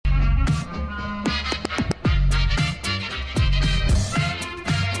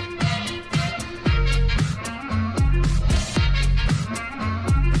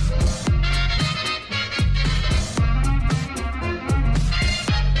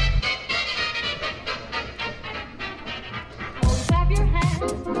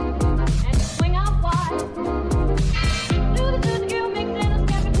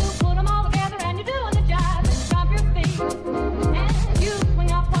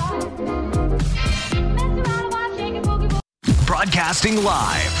Broadcasting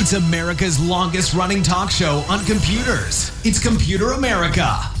live. It's America's longest running talk show on computers. It's Computer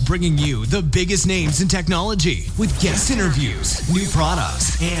America, bringing you the biggest names in technology with guest interviews, new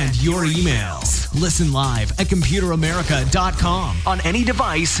products, and your emails. Listen live at computeramerica.com on any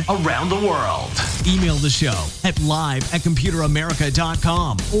device around the world. Email the show at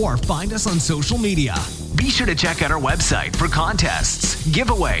live@computeramerica.com or find us on social media. Be sure to check out our website for contests,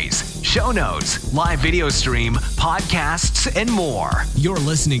 giveaways, show notes, live video stream, podcasts, and more. You're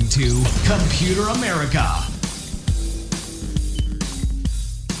listening to Computer America.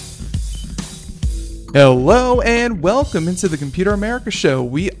 Hello and welcome into the Computer America Show.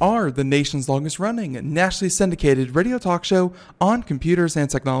 We are the nation's longest running, nationally syndicated radio talk show on computers and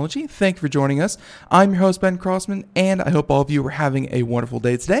technology. Thank you for joining us. I'm your host, Ben Crossman, and I hope all of you are having a wonderful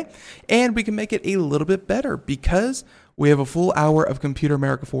day today. And we can make it a little bit better because we have a full hour of Computer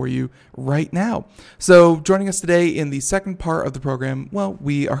America for you right now. So joining us today in the second part of the program, well,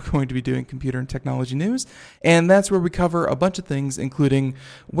 we are going to be doing computer and technology news. And that's where we cover a bunch of things, including,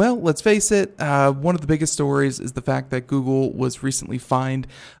 well, let's face it, one of the biggest stories is the fact that Google was recently fined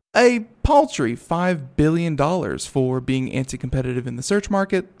a paltry $5 billion for being anti-competitive in the search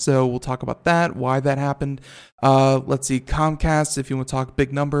market. So we'll talk about that, why that happened. Let's see, Comcast, if you want to talk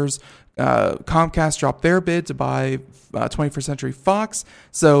big numbers, Comcast dropped their bid to buy 21st Century Fox,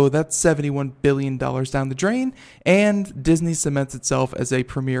 so that's $71 billion down the drain, and Disney cements itself as a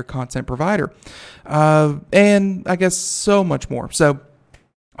premier content provider. And I guess so much more. So,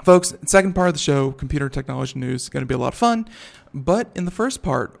 folks, second part of the show, computer technology news, is going to be a lot of fun. But in the first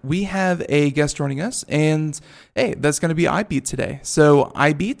part, we have a guest joining us, and hey, that's going to be iBeat today. So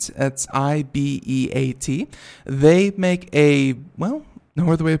iBeat, that's I-B-E-A-T, they make a, well, no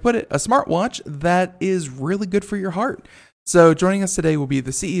other way to put it, a smartwatch that is really good for your heart. So joining us today will be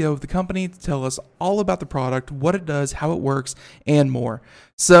the CEO of the company to tell us all about the product, what it does, how it works, and more.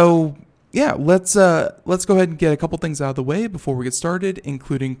 So yeah, let's go ahead and get a couple things out of the way before we get started,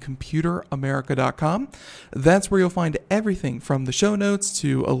 including computeramerica.com. That's where you'll find everything from the show notes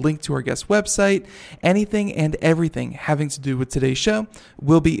to a link to our guest website. Anything and everything having to do with today's show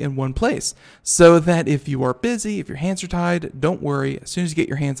will be in one place. So that if you are busy, if your hands are tied, don't worry. As soon as you get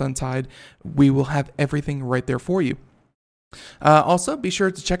your hands untied, we will have everything right there for you. Also, be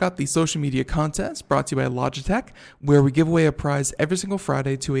sure to check out the social media contest brought to you by Logitech, where we give away a prize every single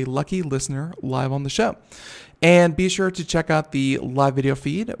Friday to a lucky listener live on the show. And be sure to check out the live video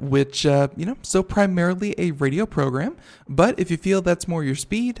feed, which, so primarily a radio program. But if you feel that's more your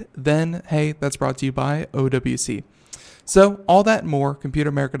speed, then, hey, that's brought to you by OWC. So all that and more,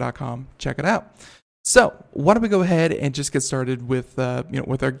 computeramerica.com. Check it out. So why don't we go ahead and just get started with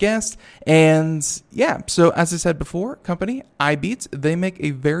with our guest. And yeah, so as I said before, company iBeat, they make a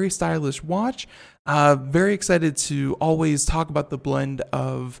very stylish watch. Very excited to always talk about the blend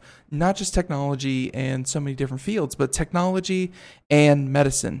of not just technology and so many different fields, but technology and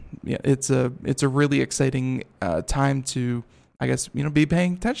medicine. Yeah, it's a really exciting time to, I guess, be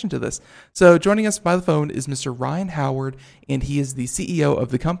paying attention to this. So joining us by the phone is Mr. Ryan Howard, and he is the CEO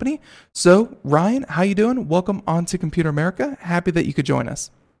of the company. So Ryan, how you doing? Welcome on to Computer America. Happy that you could join us.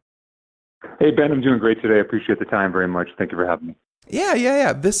 Hey, Ben, I'm doing great today. I appreciate the time very much. Thank you for having me.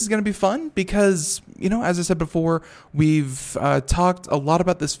 Yeah. This is going to be fun because, as I said before, we've talked a lot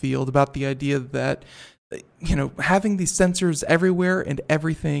about this field, about the idea that having these sensors everywhere and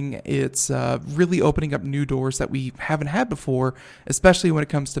everything, it's really opening up new doors that we haven't had before, especially when it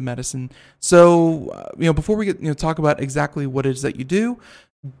comes to medicine. So, before we get talk about exactly what it is that you do,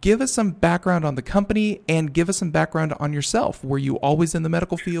 give us some background on the company and give us some background on yourself. Were you always in the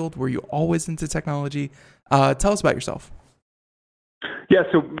medical field? Were you always into technology? Tell us about yourself. Yeah,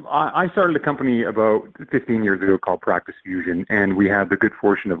 so I started a company about 15 years ago called Practice Fusion, and we had the good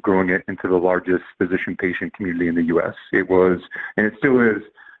fortune of growing it into the largest physician-patient community in the U.S. It was, and it still is,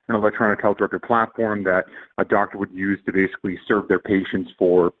 an electronic health record platform that a doctor would use to basically serve their patients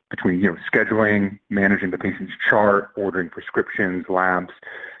for between, scheduling, managing the patient's chart, ordering prescriptions, labs.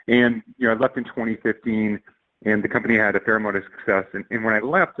 And, I left in 2015, and the company had a fair amount of success. And when I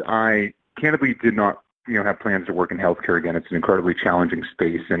left, I candidly did not have plans to work in healthcare again. It's an incredibly challenging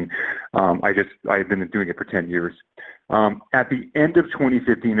space, and I had been doing it for 10 years. At the end of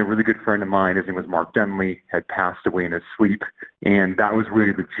 2015, a really good friend of mine, his name was Mark Dunley, had passed away in his sleep, and that was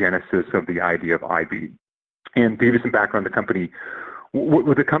really the genesis of the idea of iBeat. And to give you some background on the company,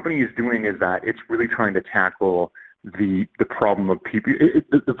 what the company is doing is that it's really trying to tackle the problem of people.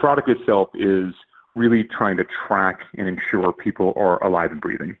 The product itself is really trying to track and ensure people are alive and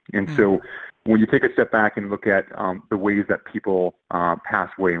breathing. And so when you take a step back and look at the ways that people pass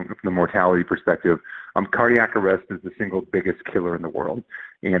away from the mortality perspective, Cardiac arrest is the single biggest killer in the world,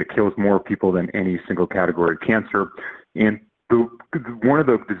 and it kills more people than any single category of cancer. And one of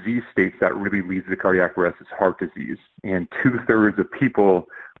the disease states that really leads to cardiac arrest is heart disease, and 2/3 of people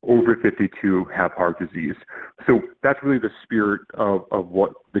over 52 have heart disease. So that's really the spirit of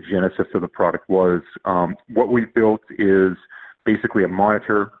what the genesis of the product was. What we built is basically a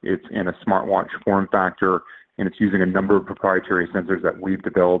monitor. It's in a smartwatch form factor, and it's using a number of proprietary sensors that we've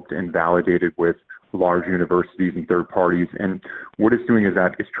developed and validated with large universities and third parties. And what it's doing is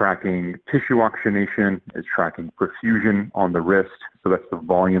that it's tracking tissue oxygenation, it's tracking perfusion on the wrist, so that's the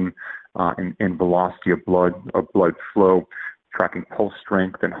volume and velocity of blood flow, tracking pulse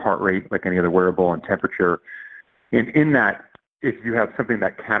strength and heart rate like any other wearable, and temperature. And in that, if you have something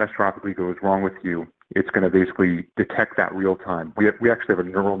that catastrophically goes wrong with you, it's going to basically detect that real time. We actually have a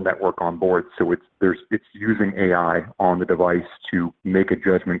neural network on board, so it's using AI on the device to make a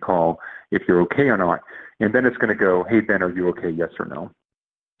judgment call if you're okay or not. And then it's going to go, hey, Ben, are you okay, yes or no?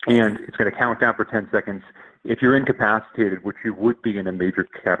 And it's going to count down for 10 seconds. If you're incapacitated, which you would be in a major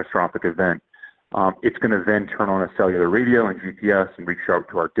catastrophic event, it's going to then turn on a cellular radio and GPS and reach out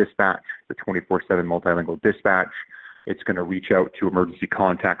to our dispatch, the 24/7 multilingual dispatch. It's going to reach out to emergency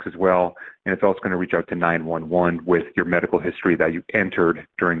contacts as well, and it's also going to reach out to 911 with your medical history that you entered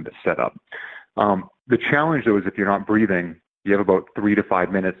during the setup. The challenge, though, is if you're not breathing, you have about 3 to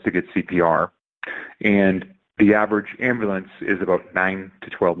 5 minutes to get CPR, and the average ambulance is about 9 to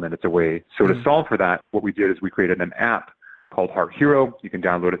 12 minutes away. So to solve for that, what we did is we created an app called Heart Hero. You can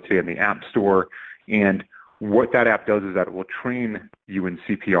download it today in the App Store, and what that app does is that it will train you in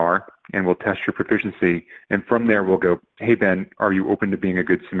CPR and will test your proficiency. And from there, we'll go, hey, Ben, are you open to being a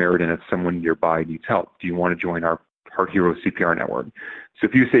good Samaritan if someone nearby needs help? Do you want to join our Heart Hero CPR network? So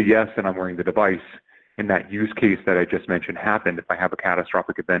if you say yes, and I'm wearing the device, and that use case that I just mentioned happened, if I have a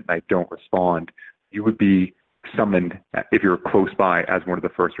catastrophic event and I don't respond, you would be summoned if you're close by as one of the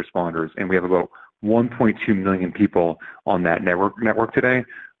first responders. And we have about 1.2 million people on that network today.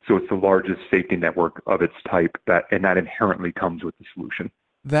 So it's the largest safety network of its type, and that inherently comes with the solution.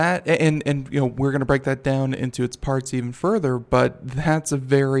 That and we're going to break that down into its parts even further, but that's a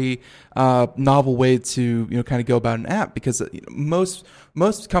very novel way to kind of go about an app, because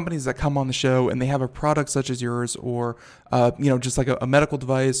most companies that come on the show and they have a product such as yours, or just like a medical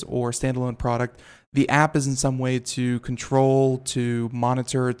device or standalone product, the app is in some way to control, to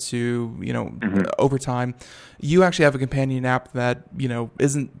monitor, to over time. You actually have a companion app that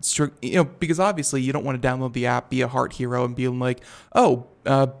isn't strict, because obviously you don't want to download the app, be a Heart Hero, and be like, oh,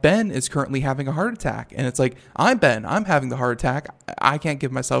 Ben is currently having a heart attack, and it's like, I'm Ben, I'm having the heart attack, I can't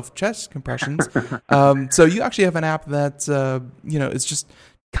give myself chest compressions. So you actually have an app that is just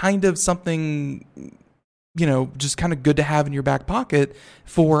kind of something just kind of good to have in your back pocket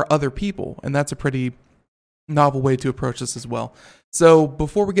for other people. And that's a pretty novel way to approach this as well. So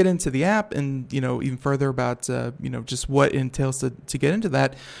before we get into the app and, even further about, just what it entails to get into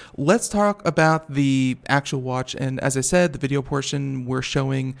that, let's talk about the actual watch. And as I said, the video portion, we're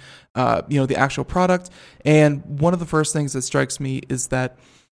showing, the actual product. And one of the first things that strikes me is that,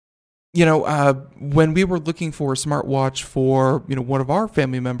 when we were looking for a smartwatch for, one of our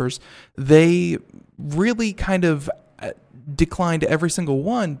family members, they really kind of declined every single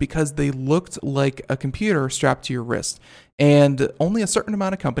one because they looked like a computer strapped to your wrist. And only a certain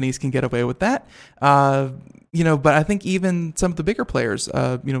amount of companies can get away with that. But I think even some of the bigger players,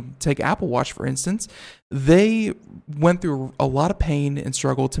 take Apple Watch, for instance, they went through a lot of pain and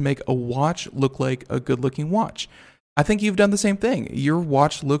struggle to make a watch look like a good-looking watch. I think you've done the same thing. Your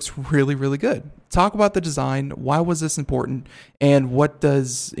watch looks really, really good. Talk about the design. Why was this important? And what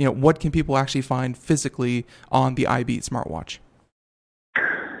can people actually find physically on the iBeat smartwatch?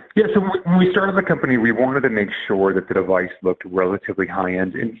 Yeah, so when we started the company, we wanted to make sure that the device looked relatively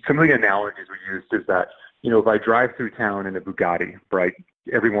high-end. And some of the analogies we used is that, if I drive through town in a Bugatti, right,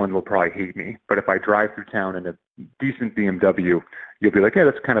 everyone will probably hate me. But if I drive through town in a decent BMW, you'll be like, yeah,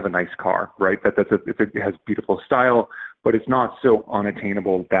 that's kind of a nice car, right? It has beautiful style, but it's not so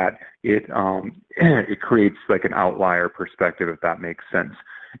unattainable that it creates like an outlier perspective, if that makes sense.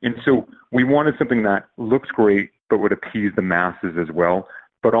 And so we wanted something that looks great, but would appease the masses as well,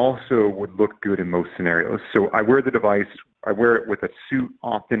 but also would look good in most scenarios. So I wear the device. I wear it with a suit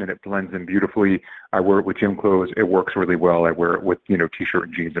often, and it blends in beautifully. I wear it with gym clothes. It works really well. I wear it with, T-shirt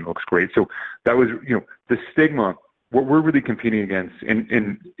and jeans, and it looks great. So that was, the stigma, what we're really competing against.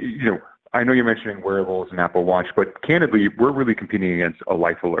 And I know you're mentioning wearables and Apple Watch, but candidly, we're really competing against a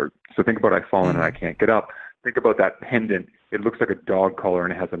life alert. So think about I've fallen and I can't get up. Think about that pendant. It looks like a dog collar,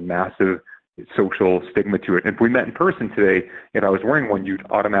 and it has a massive social stigma to it. And if we met in person today, if I was wearing one, you'd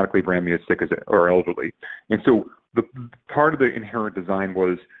automatically brand me as sick or elderly. And so the part of the inherent design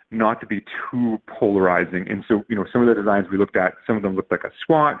was not to be too polarizing. And so, some of the designs we looked at, some of them looked like a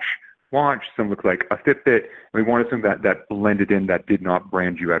Swatch watch, some looked like a Fitbit, and we wanted something that blended in, that did not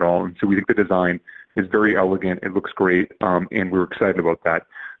brand you at all. And so we think the design is very elegant, it looks great, and we're excited about that.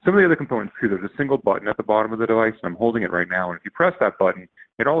 Some of the other components too, there's a single button at the bottom of the device, and I'm holding it right now, and if you press that button,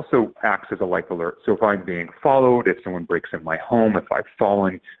 it also acts as a life alert. So if I'm being followed, if someone breaks in my home, if I've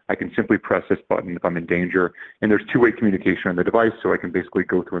fallen, I can simply press this button if I'm in danger. And there's two-way communication on the device, so I can basically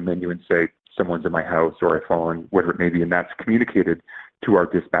go through a menu and say, someone's in my house, or I've fallen, whatever it may be, and that's communicated to our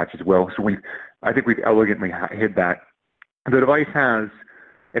dispatch as well. So I think we've elegantly hid that. The device has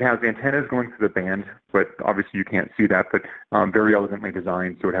antennas going through the band, but obviously you can't see that, but very elegantly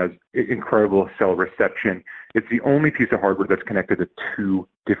designed. So it has incredible cell reception. It's the only piece of hardware that's connected to two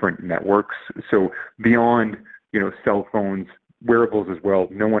different networks. So beyond, cell phones, wearables as well,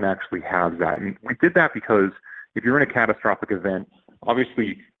 no one actually has that. And we did that because if you're in a catastrophic event,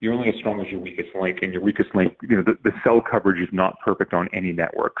 obviously you're only as strong as your weakest link, and your weakest link, the cell coverage is not perfect on any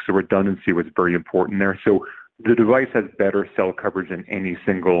network. So redundancy was very important there. So the device has better cell coverage than any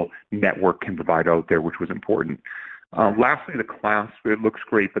single network can provide out there, which was important. Lastly, the clasp, it looks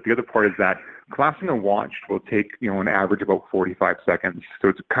great, but the other part is that clasping a watch will take, an average about 45 seconds. So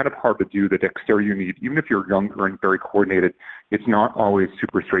it's kind of hard to do the dexterity you need. Even if you're younger and very coordinated, it's not always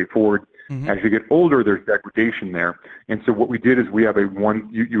super straightforward. Mm-hmm. As you get older, there's degradation there. And so what we did is we have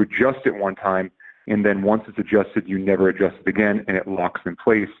you adjust it one time, and then once it's adjusted, you never adjust it again, and it locks in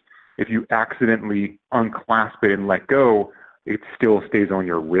place. If you accidentally unclasp it and let go, it still stays on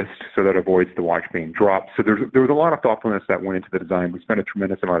your wrist, so that avoids the watch being dropped. So there was a lot of thoughtfulness that went into the design. We spent a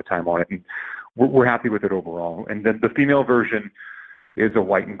tremendous amount of time on it, and we're happy with it overall. And then the female version is a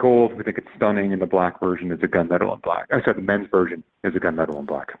white and gold. We think it's stunning, and the black version is a gunmetal and black. The men's version is a gunmetal and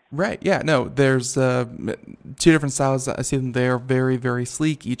black. Right. Yeah. No, there's two different styles. I see them there, very, very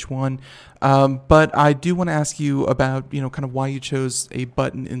sleek, each one. But I do want to ask you about, kind of why you chose a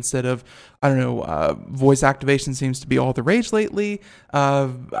button instead of, voice activation seems to be all the rage lately.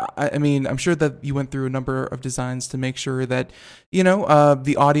 I'm sure that you went through a number of designs to make sure that,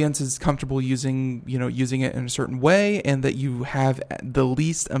 the audience is comfortable using it in a certain way, and that you have the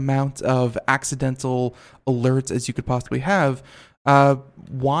least amount of accidental alerts as you could possibly have.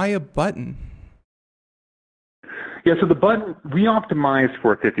 Why a button? Yeah, so the button, we optimized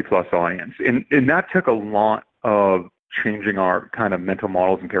for a 50-plus audience, and that took a lot of changing our kind of mental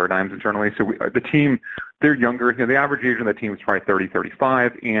models and paradigms internally. So the team, they're younger. The average age of the team is probably 30,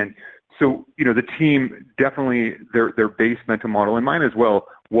 35, and so, the team definitely, their base mental model, and mine as well,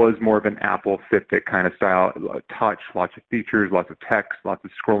 was more of an Apple Fitbit kind of style, touch, lots of features, lots of text, lots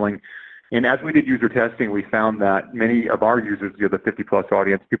of scrolling. And as we did user testing, we found that many of our users, the 50-plus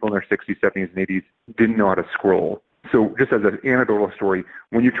audience, people in their 60s, 70s, and 80s, didn't know how to scroll. So just as an anecdotal story,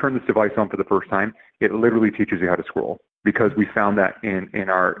 when you turn this device on for the first time, it literally teaches you how to scroll, because we found that in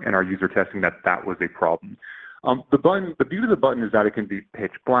our user testing that was a problem. The beauty of the button is that it can be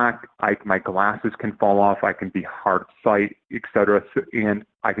pitch black. My glasses can fall off. I can be hard sight, etc. And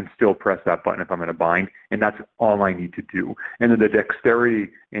I can still press that button if I'm in a bind, and that's all I need to do. And then the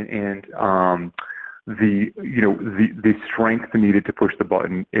dexterity and the strength needed to push the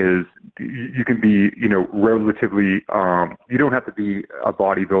button is, you can be, relatively, you don't have to be a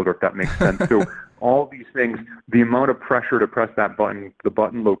bodybuilder, if that makes sense. So all these things, the amount of pressure to press that button, the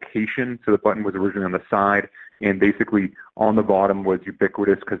button location, so the button was originally on the side, and basically on the bottom was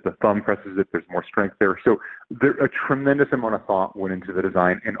ubiquitous because the thumb presses it, there's more strength there. So a tremendous amount of thought went into the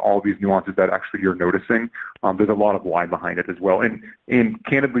design, and all these nuances that actually you're noticing. There's a lot of why behind it as well. And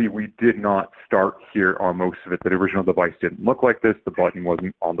candidly, we did not start here on most of it. The original device didn't look like this. The button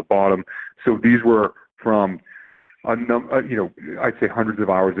wasn't on the bottom. So these were from I'd say hundreds of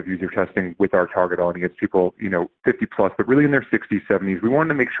hours of user testing with our target audience, people, 50 plus, but really in their 60s, 70s. We wanted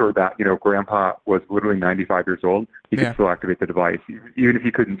to make sure that, grandpa was literally 95 years old. He could still activate the device, even if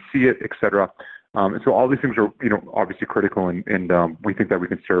he couldn't see it, et cetera. And so all these things are, obviously critical, and we think that we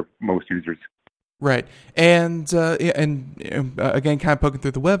can serve most users. Right. And again, kind of poking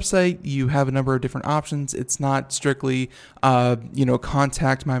through the website, you have a number of different options. It's not strictly,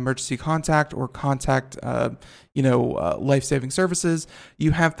 contact my emergency contact or contact, life-saving services.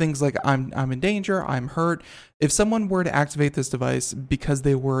 You have things like I'm in danger, I'm hurt. If someone were to activate this device because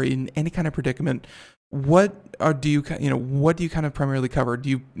they were in any kind of predicament, what do you kind of primarily cover?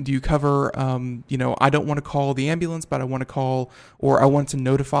 Do you cover, I don't want to call the ambulance, but I want to call, or I want to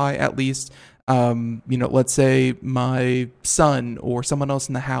notify at least, let's say my son or someone else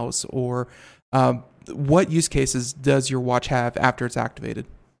in the house, or what use cases does your watch have after it's activated?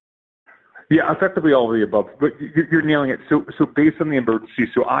 Yeah, effectively all of the above, but you're nailing it. So based on the emergency,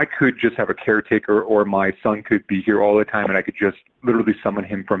 so I could just have a caretaker, or my son could be here all the time, and I could just literally summon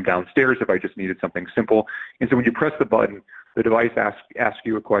him from downstairs if I just needed something simple. And so when you press the button, the device asks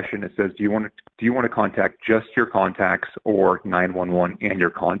you a question. It says, do you want to contact just your contacts or 911 and your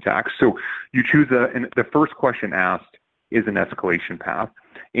contacts? So you choose and the first question asked is an escalation path,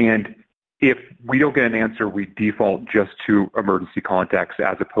 and if we don't get an answer, we default just to emergency contacts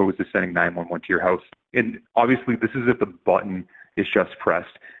as opposed to sending 911 to your house. And obviously, this is if the button is just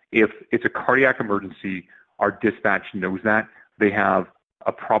pressed. If it's a cardiac emergency, our dispatch knows that. They have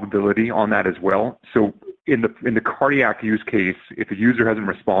a probability on that as well. So in the cardiac use case, if a user hasn't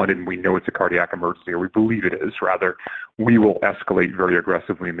responded and we know it's a cardiac emergency, or we believe it is, rather, we will escalate very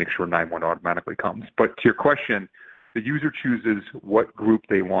aggressively and make sure 911 automatically comes. But to your question, the user chooses what group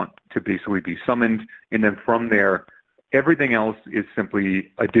they want to basically be summoned, and then from there, everything else is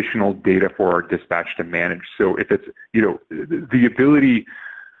simply additional data for our dispatch to manage. So if it's, the ability,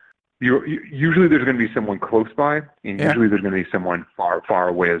 usually there's going to be someone close by, and usually there's going to be someone far, far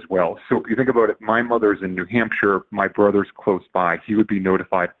away as well. So if you think about it, my mother's in New Hampshire, my brother's close by, he would be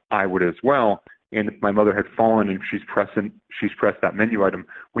notified, I would as well. And if my mother had fallen and she's pressed that menu item,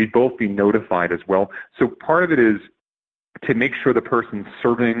 we'd both be notified as well. So part of it is to make sure the person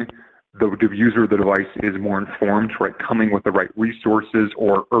serving the user of the device is more informed, right, coming with the right resources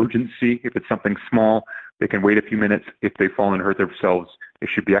or urgency. If it's something small, they can wait a few minutes. If they fall and hurt themselves, it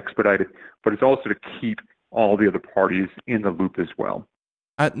should be expedited. But it's also to keep all the other parties in the loop as well.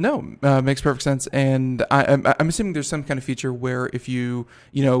 Makes perfect sense. And I'm assuming there's some kind of feature where if you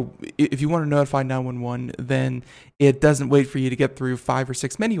want to notify 911, then it doesn't wait for you to get through 5 or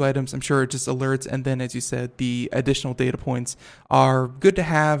 6 menu items. I'm sure it just alerts. And then, as you said, the additional data points are good to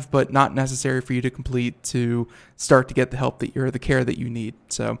have, but not necessary for you to complete to start to get the help the care that you need.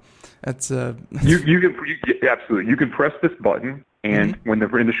 So that's absolutely. You can press this button, and when the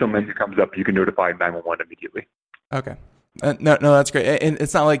initial menu comes up, you can notify 911 immediately. Okay. No, that's great. And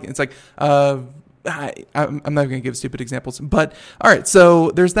it's not like, I'm not going to give stupid examples, but all right.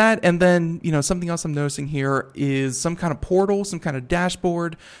 So there's that. And then, something else I'm noticing here is some kind of portal, some kind of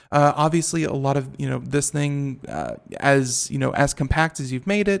dashboard. Obviously a lot of, this thing, as compact as you've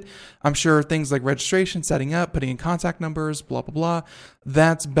made it, I'm sure things like registration, setting up, putting in contact numbers, blah, blah, blah.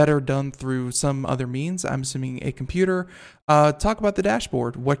 That's better done through some other means. I'm assuming a computer. Talk about the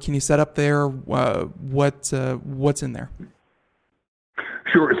dashboard. What can you set up there? What's in there?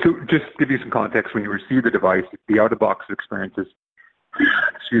 Sure. So just to give you some context, when you receive the device, the out-of-box experience is,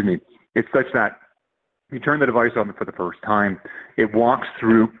 it's such that you turn the device on for the first time. It walks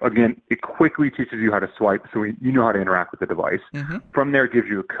through, again, it quickly teaches you how to swipe, so you know how to interact with the device. Mm-hmm. From there, it gives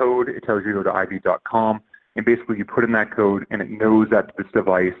you a code. It tells you to go to iBeat.com, and basically you put in that code, and it knows that this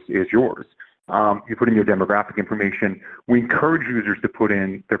device is yours. You put in your demographic information. We encourage users to put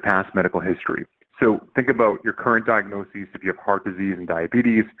in their past medical history. So think about your current diagnoses, if you have heart disease and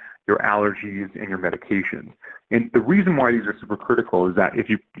diabetes, your allergies, and your medications. And the reason why these are super critical is that if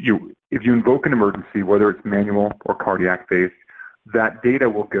you invoke an emergency, whether it's manual or cardiac-based, that data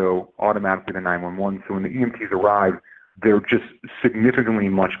will go automatically to 911. So when the EMTs arrive, they're just significantly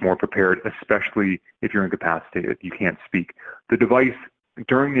much more prepared, especially if you're incapacitated, you can't speak. The device,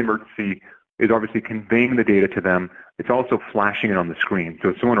 during the emergency, is obviously conveying the data to them. It's also flashing it on the screen. So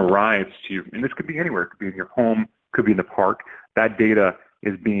if someone arrives to you, and this could be anywhere, it could be in your home, could be in the park, that data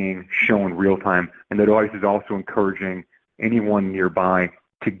is being shown real time. And the device is also encouraging anyone nearby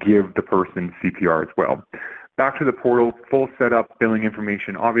to give the person CPR as well. Back to the portal, full setup, billing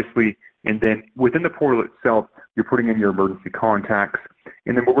information, obviously, and then within the portal itself, you're putting in your emergency contacts.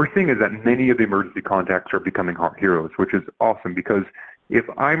 And then what we're seeing is that many of the emergency contacts are becoming heart heroes, which is awesome because if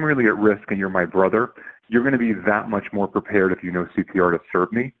I'm really at risk and you're my brother, you're going to be that much more prepared if you know CPR to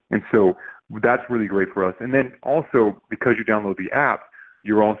serve me. And so that's really great for us. And then also, because you download the app,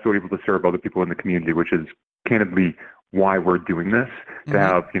 you're also able to serve other people in the community, which is candidly why we're doing this, to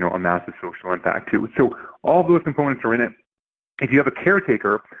have, a massive social impact too. So all those components are in it. If you have a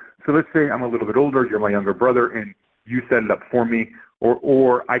caretaker, so let's say I'm a little bit older, you're my younger brother, and you set it up for me,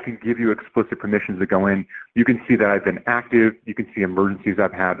 or I can give you explicit permissions to go in. You can see that I've been active. You can see emergencies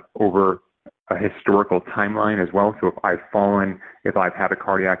I've had over a historical timeline as well. So if I've fallen, if I've had a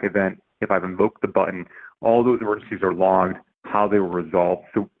cardiac event, if I've invoked the button, all those emergencies are logged, how they were resolved.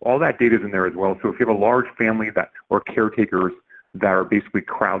 So all that data is in there as well. So if you have a large family or caretakers that are basically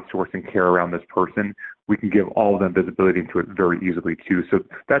crowdsourcing care around this person, we can give all of them visibility into it very easily too. So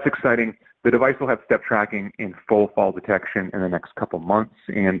that's exciting. the device will have step tracking and full fall detection in the next couple months,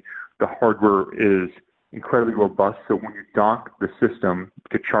 and the hardware is incredibly robust. So when you dock the system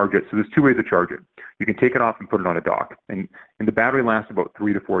to charge it, so there's two ways to charge it. You can take it off and put it on a dock, and the battery lasts about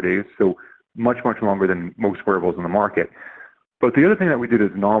 3 to 4 days, so much longer than most wearables in the market. But the other thing that we did as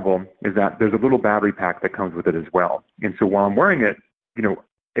novel is that there's a little battery pack that comes with it as well. And so while I'm wearing it,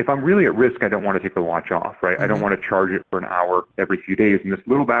 if I'm really at risk, I don't want to take the watch off, right? I don't want to charge it for an hour every few days. And this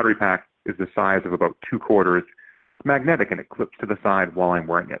little battery pack is the size of about 2 quarters. It's magnetic, and it clips to the side while I'm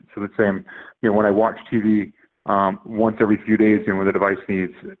wearing it. So let's say when I watch TV once every few days, when the device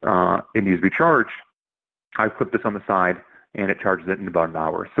needs to be charged, I clip this on the side, and it charges it in about an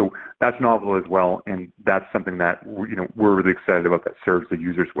hour. So that's novel as well, and that's something that we're really excited about that serves the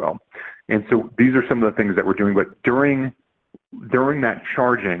users well. And so these are some of the things that we're doing. But during that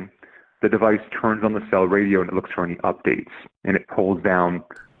charging, the device turns on the cell radio and it looks for any updates, and it pulls down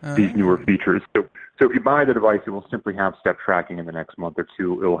these newer features. So if you buy the device, it will simply have step tracking in the next month or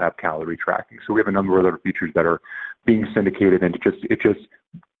two. It will have calorie tracking. So we have a number of other features that are being syndicated, and it just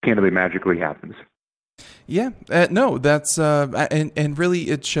candidly magically happens. Yeah, no, that's and really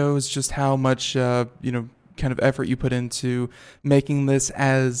it shows just how much kind of effort you put into making this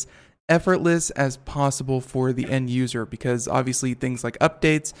as effortless as possible for the end user, because obviously things like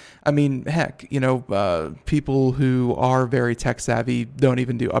updates, I mean, heck, people who are very tech savvy don't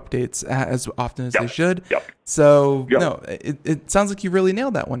even do updates as often as they should. So no, it sounds like you really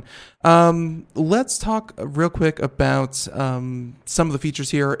nailed that one. Let's talk real quick about some of the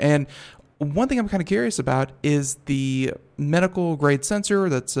features here. And one thing I'm kind of curious about is the medical grade sensor.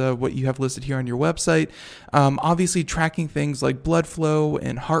 That's what you have listed here on your website. Obviously tracking things like blood flow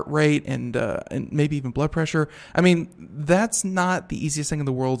and heart rate and maybe even blood pressure. I mean, that's not the easiest thing in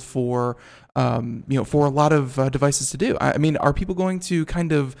the world for a lot of devices to do. I mean, are people going to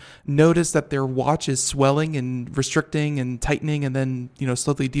kind of notice that their watch is swelling and restricting and tightening and then,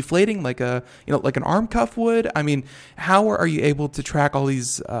 slowly deflating like like an arm cuff would? I mean, how are you able to track all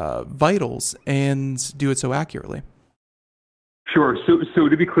these vitals and do it so accurately? Sure. So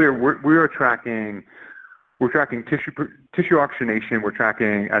to be clear, we're tracking tissue oxygenation. We're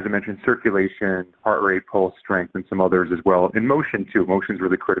tracking, as I mentioned, circulation, heart rate, pulse, strength, and some others as well. And motion too. Motion is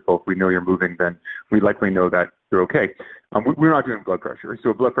really critical. If we know you're moving, then we likely know that you're okay. We're not doing blood pressure.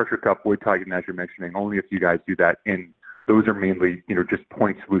 So a blood pressure cuff would tighten, as you're mentioning. Only if you guys do that. And those are mainly, just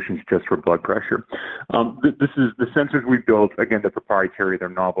point solutions just for blood pressure. This is the sensors we built. Again, they're proprietary. They're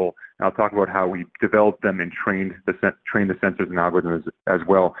novel. And I'll talk about how we developed them and trained the sensors and algorithms as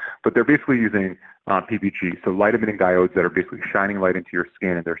well. But they're basically using PPG, so light-emitting diodes that are basically shining light into your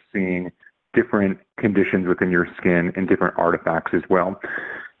skin, and they're seeing different conditions within your skin and different artifacts as well.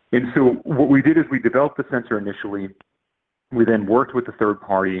 And so what we did is we developed the sensor initially. We then worked with a third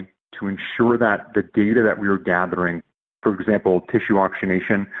party to ensure that the data that we were gathering, for example, tissue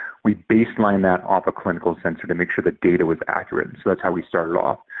oxygenation, we baseline that off a clinical sensor to make sure the data was accurate. So that's how we started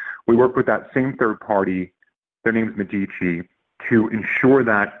off. We worked with that same third party, their name is Medici, to ensure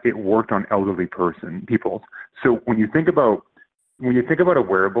that it worked on elderly people. So when you think about a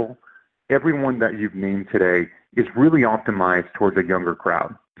wearable, everyone that you've named today is really optimized towards a younger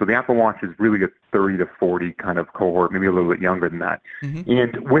crowd. So the Apple Watch is really a 30 to 40 kind of cohort, maybe a little bit younger than that. Mm-hmm.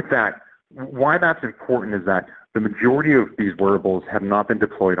 And with that, why that's important is that the majority of these wearables have not been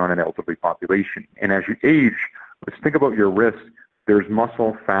deployed on an elderly population. And as you age, let's think about your wrist. There's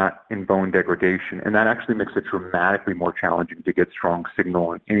muscle, fat, and bone degradation, and that actually makes it dramatically more challenging to get strong signal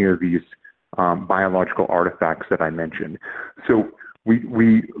on any of these biological artifacts that I mentioned. So we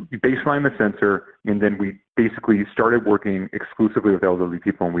baseline the sensor, and then we basically started working exclusively with elderly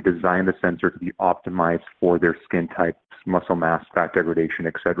people, and we designed the sensor to be optimized for their skin types, muscle mass, fat degradation,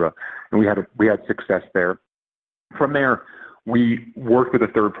 etc. And we had success there. From there, we worked with a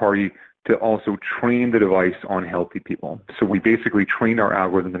third party to also train the device on healthy people. So we basically trained our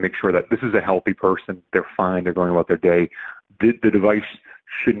algorithm to make sure that this is a healthy person, they're fine, they're going about their day. The device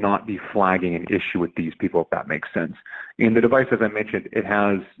should not be flagging an issue with these people, if that makes sense. And the device, as I mentioned, it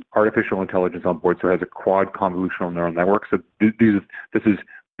has artificial intelligence on board, so it has a quad convolutional neural network. So this is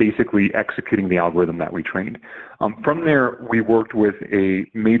basically executing the algorithm that we trained. From there, we worked with a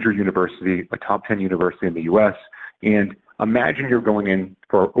major university, a top 10 university in the U.S., and imagine you're going in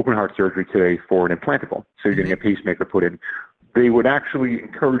for open heart surgery today for an implantable. So you're getting a pacemaker put in. They would actually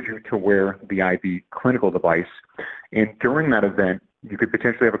encourage you to wear the iBeat clinical device. And during that event, you could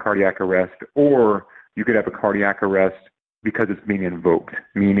potentially have a cardiac arrest, or you could have a cardiac arrest because it's being invoked,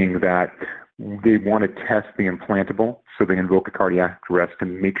 meaning that they want to test the implantable. So they invoke a cardiac arrest to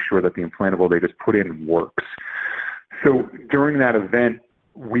make sure that the implantable they just put in works. So during that event,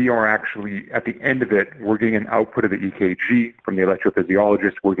 we are actually, at the end of it, we're getting an output of the EKG from the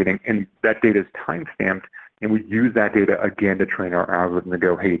electrophysiologist. And that data is time-stamped, and we use that data again to train our algorithm to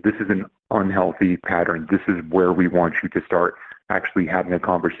go, hey, this is an unhealthy pattern. This is where we want you to start actually having a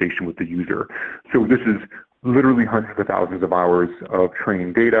conversation with the user. So this is literally hundreds of thousands of hours of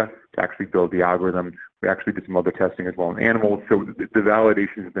training data to actually build the algorithm. We actually did some other testing as well in animals. So the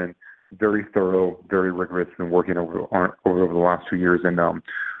validation has been very thorough, very rigorous, been working over the last 2 years. And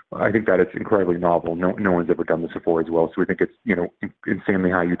I think that it's incredibly novel. No one's ever done this before as well. So we think it's,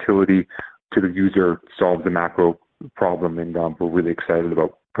 insanely high utility to the user, solves the macro problem, and we're really excited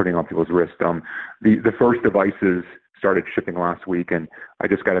about putting on people's wrist. The first devices started shipping last week, and I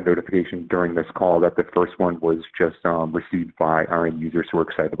just got a notification during this call that the first one was just received by our end users, so we're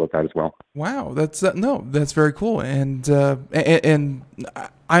excited about that as well. Wow, that's very cool, and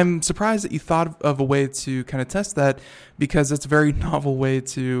I'm surprised that you thought of a way to kind of test that, because it's a very novel way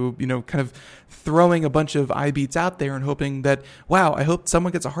to, kind of throwing a bunch of iBeats out there and hoping that, wow, I hope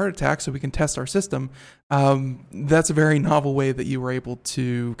someone gets a heart attack so we can test our system. That's a very novel way that you were able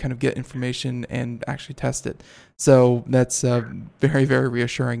to kind of get information and actually test it. So that's very, very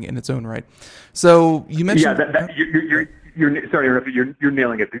reassuring in its own right. So you mentioned, you're sorry to interrupt you. You're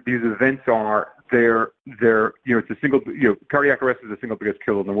nailing it. These events they're it's a single, cardiac arrest is the single biggest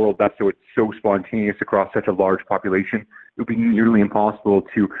killer in the world. That's so it's so spontaneous across such a large population. It would be nearly impossible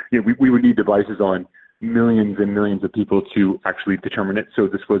to, we would need devices on millions and millions of people to actually determine it. So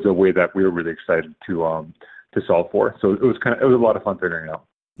this was a way that we were really excited to solve for. So it was a lot of fun figuring it out.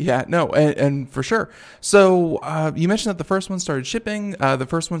 Yeah, no, and for sure. So you mentioned that the first one started shipping. The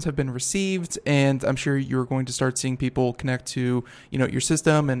first ones have been received, and I'm sure you're going to start seeing people connect to, your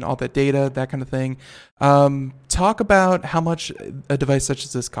system and all that data, that kind of thing. Talk about how much a device such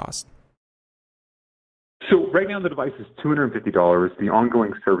as this costs. So right now the device is $250. The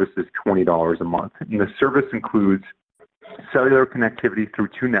ongoing service is $20 a month. And the service includes cellular connectivity through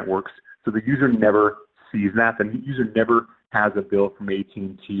 2 networks. So the user never sees that. The user never has a bill from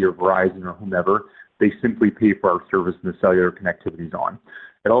AT&T or Verizon or whomever. They simply pay for our service and the cellular connectivity is on.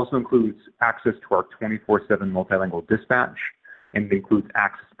 It also includes access to our 24/7 multilingual dispatch, and it includes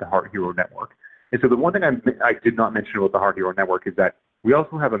access to the Heart Hero network. And so the one thing I did not mention about the Heart Hero network is that we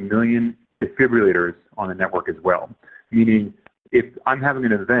also have 1 million defibrillators on the network as well, meaning if I'm having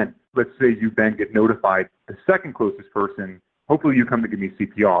an event, let's say you then get notified, the second closest person, hopefully you come to give me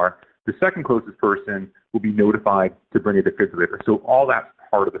CPR, the second closest person will be notified to bring a defibrillator. So all that's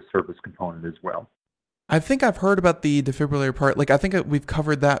part of the service component as well. I think I've heard about the defibrillator part. I think we've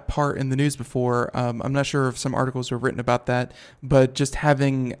covered that part in the news before. I'm not sure if some articles were written about that, but just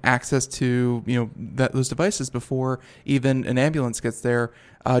having access to, those devices before even an ambulance gets there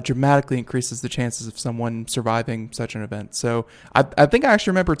dramatically increases the chances of someone surviving such an event. So I think I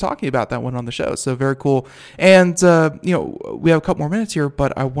actually remember talking about that one on the show. So very cool. And, we have a couple more minutes here,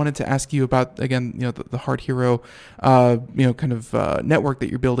 but I wanted to ask you about, again, the Heart Hero, network that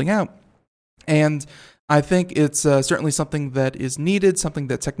you're building out. And I think it's certainly something that is needed, something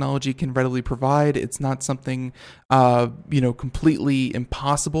that technology can readily provide. It's not something, completely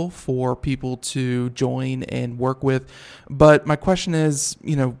impossible for people to join and work with. But my question is,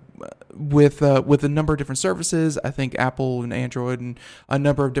 with a number of different services, I think Apple and Android and a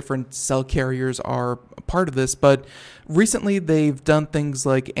number of different cell carriers are a part of this. But recently, they've done things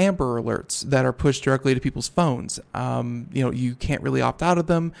like Amber Alerts that are pushed directly to people's phones. You can't really opt out of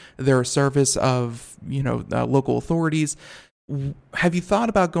them. They're a service of local authorities. Have you thought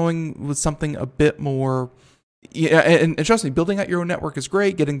about going with something a bit more? Yeah, and trust me, building out your own network is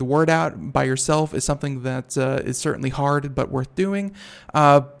great. Getting the word out by yourself is something that is certainly hard, but worth doing.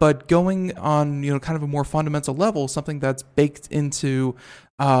 But going on, kind of a more fundamental level, something that's baked into,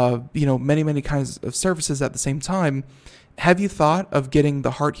 many, many kinds of services at the same time. Have you thought of getting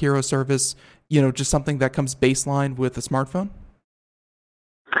the Heart Hero service, just something that comes baseline with a smartphone?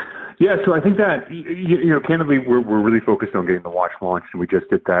 Yeah, so I think that, candidly, we're really focused on getting the watch launched, and we just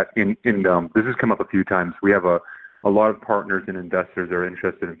did that. And this has come up a few times. We have a lot of partners and investors that are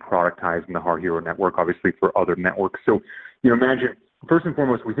interested in productizing the Heart Hero network, obviously, for other networks. So, imagine, first and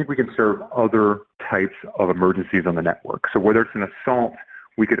foremost, we think we can serve other types of emergencies on the network. So whether it's an assault,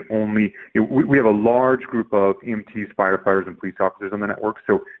 we could only, we have a large group of EMTs, firefighters, and police officers on the network.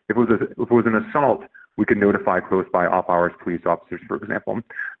 So if it was an assault, we could notify close by off-hours police officers, for example.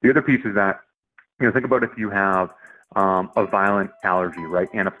 The other piece is that, think about if you have a violent allergy, right?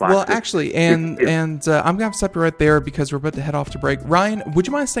 Anaphylaxis. Well, actually, I'm going to have to stop you right there because we're about to head off to break. Ryan, would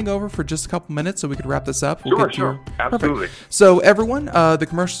you mind staying over for just a couple minutes so we could wrap this up? Sure. Absolutely. Perfect. So, everyone, the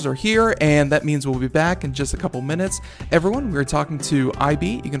commercials are here, and that means we'll be back in just a couple minutes. Everyone, we're talking to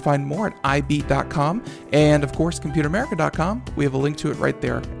iBeat. You can find more at iBeat.com, and, of course, ComputerAmerica.com. We have a link to it right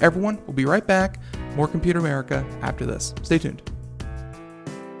there. Everyone, we'll be right back. More Computer America after this. Stay tuned.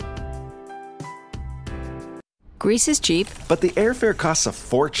 Greece is cheap. But the airfare costs a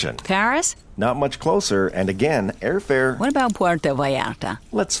fortune. Paris? Not much closer, and again, airfare... What about Puerto Vallarta?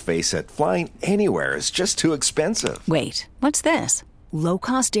 Let's face it, flying anywhere is just too expensive. Wait, what's this?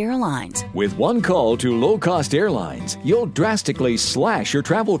 Low-cost airlines. With one call to low-cost airlines, you'll drastically slash your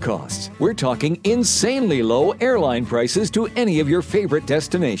travel costs. We're talking insanely low airline prices to any of your favorite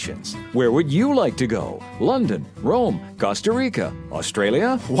destinations. Where would you like to go? London, Rome, Costa Rica,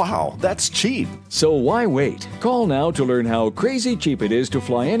 Australia? Wow, that's cheap. So why wait? Call now to learn how crazy cheap it is to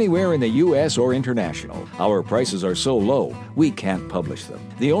fly anywhere in the U.S. or international. Our prices are so low, we can't publish them.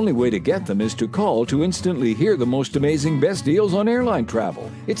 The only way to get them is to call to instantly hear the most amazing best deals on airline travel.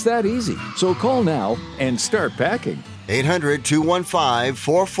 It's that easy. So call now and start packing.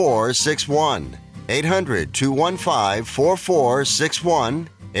 800-215-4461. 800-215-4461.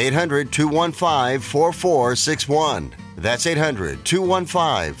 800-215-4461. That's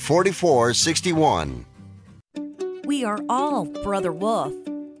 800-215-4461. We are all Brother Wolf.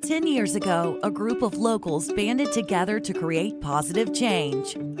 10 years ago, a group of locals banded together to create positive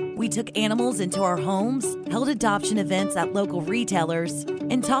change. We took animals into our homes, held adoption events at local retailers,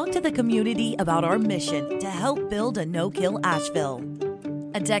 and talked to the community about our mission to help build a no-kill Asheville.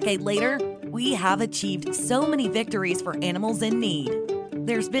 A decade later, we have achieved so many victories for animals in need.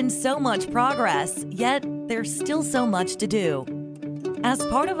 There's been so much progress, yet there's still so much to do. As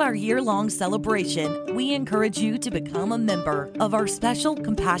part of our year-long celebration, we encourage you to become a member of our special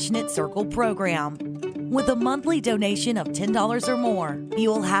Compassionate Circle program. With a monthly donation of $10 or more, you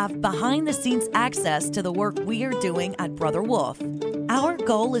will have behind-the-scenes access to the work we are doing at Brother Wolf. Our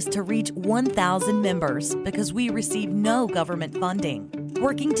goal is to reach 1,000 members because we receive no government funding.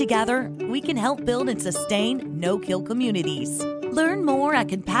 Working together, we can help build and sustain no-kill communities. Learn more at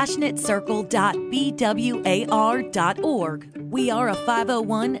compassionatecircle.bwar.org. We are a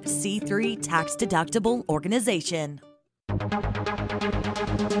 501c3 tax-deductible organization.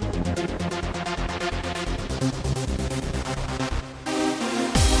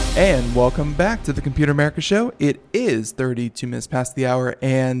 And welcome back to the Computer America Show. It is 32 minutes past the hour,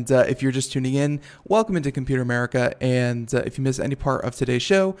 and if you're just tuning in, welcome into Computer America. And if you miss any part of today's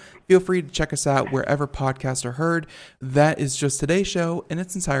show, feel free to check us out wherever podcasts are heard. That is just today's show in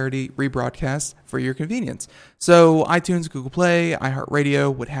its entirety, rebroadcast for your convenience. So iTunes, Google Play,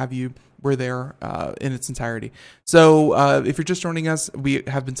 iHeartRadio, what have you. We're there in its entirety. So if you're just joining us, we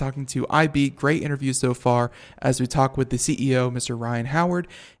have been talking to iBeat. Great interview so far as we talk with the CEO, Mr. Ryan Howard.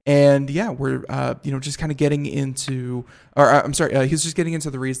 And yeah, we're just kind of getting into, he's just getting into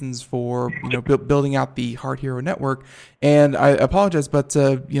the reasons for building out the Heart Hero network. And I apologize, but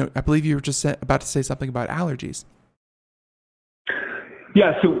I believe you were just about to say something about allergies.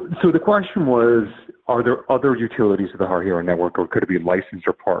 Yeah, so the question was, are there other utilities of the Heart Hero network, or could it be licensed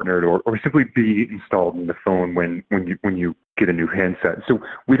or partnered, or simply be installed in the phone when you get a new handset? So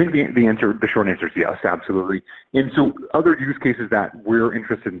we think the short answer is yes, absolutely. And so other use cases that we're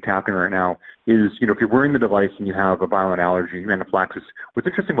interested in tackling right now is, if you're wearing the device and you have a violent allergy, anaphylaxis, what's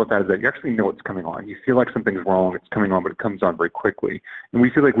interesting about that is that you actually know it's coming on. You feel like something's wrong, it's coming on, but it comes on very quickly. And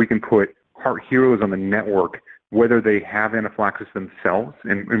we feel like we can put Heart Heroes on the network, whether they have anaphylaxis themselves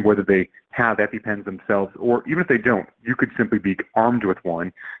and whether they have EpiPens themselves, or even if they don't, you could simply be armed with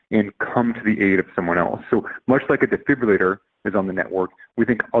one and come to the aid of someone else. So much like a defibrillator is on the network, we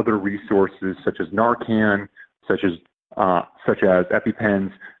think other resources such as Narcan, such as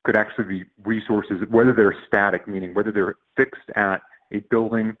EpiPens, could actually be resources, whether they're static, meaning whether they're fixed at a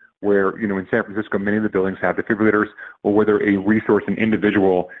building where, in San Francisco, many of the buildings have defibrillators, or whether a resource, an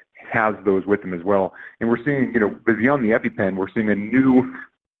individual, has those with them as well. And we're seeing, beyond the EpiPen, we're seeing a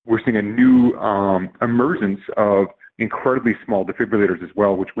new emergence of incredibly small defibrillators as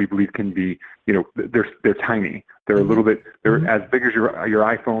well, which we believe can be, they're tiny. They're a little bit, they're as big as your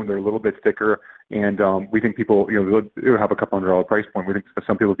iPhone. They're a little bit thicker, and we think people, they'll have a couple $100 price point. We think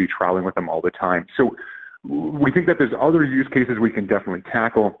some people will be traveling with them all the time. So we think that there's other use cases we can definitely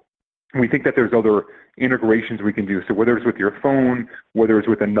tackle. We think that there's other integrations we can do. So whether it's with your phone, whether it's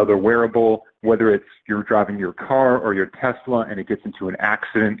with another wearable, whether it's you're driving your car or your Tesla and it gets into an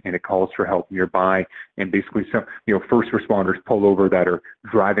accident and it calls for help nearby, and basically some, first responders pull over that are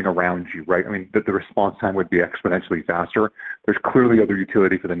driving around you, right? I mean, the response time would be exponentially faster. There's clearly other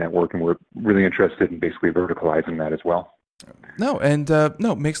utility for the network, and we're really interested in basically verticalizing that as well. No, and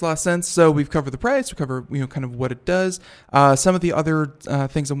no, makes a lot of sense. So we've covered the price, we cover kind of what it does. Some of the other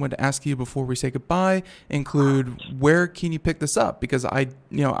things I wanted to ask you before we say goodbye include, where can you pick this up? Because I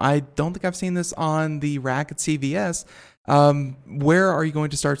don't think I've seen this on the rack at CVS. Where are you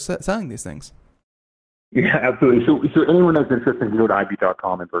going to start selling these things? Yeah, absolutely. So anyone that's interested can go to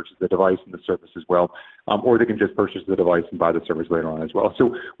iBeat.com and purchase the device and the service as well, or they can just purchase the device and buy the service later on as well.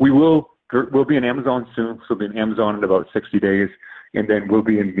 So we'll be in Amazon soon. So we'll be in Amazon in about 60 days, and then we'll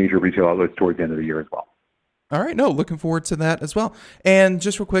be in major retail outlets towards the end of the year as well. All right. No, looking forward to that as well. And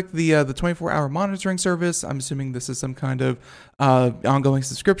just real quick, the 24-hour monitoring service, I'm assuming this is some kind of ongoing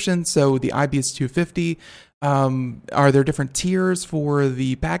subscription. So the iBeat's $250. Are there different tiers for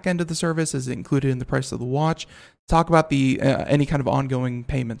the back end of the service? Is it included in the price of the watch? Talk about the any kind of ongoing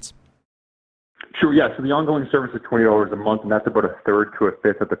payments. Sure, yeah. So the ongoing service is $20 a month, and that's about a third to a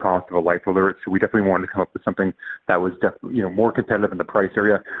fifth of the cost of a life alert. So we definitely wanted to come up with something that was definitely, more competitive in the price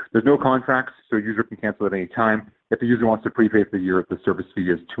area. There's no contracts, so a user can cancel at any time. If the user wants to prepay for the year, the service fee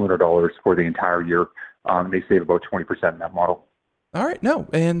is $200 for the entire year. They save about 20% in that model. All right, no,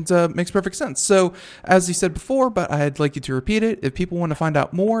 and makes perfect sense. So, as you said before, but I'd like you to repeat it. If people want to find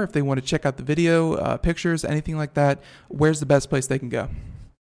out more, if they want to check out the video, pictures, anything like that, where's the best place they can go?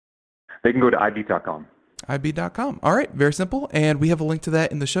 They can go to iBeat.com. iBeat.com. All right, very simple. And we have a link to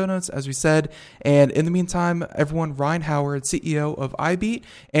that in the show notes, as we said. And in the meantime, everyone, Ryan Howard, CEO of iBeat.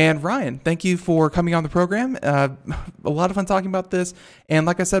 And Ryan, thank you for coming on the program. A lot of fun talking about this. And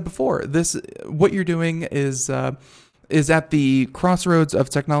like I said before, what you're doing is at the crossroads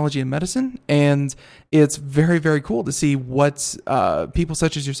of technology and medicine, and it's very, very cool to see what people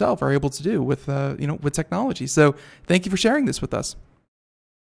such as yourself are able to do with with technology. So thank you for sharing this with us.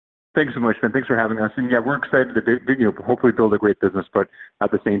 Thanks so much, Ben. Thanks for having us. And yeah, we're excited to hopefully build a great business, but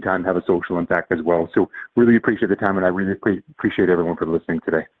at the same time have a social impact as well. So really appreciate the time, and I really appreciate everyone for listening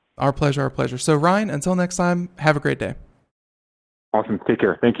today. Our pleasure, our pleasure. So Ryan, until next time, have a great day. Awesome. Take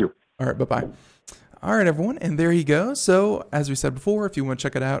care. Thank you. All right. Bye-bye. All right, everyone, and there you go. So, as we said before, if you want to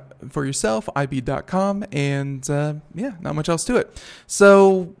check it out for yourself, iBeat.com, and not much else to it.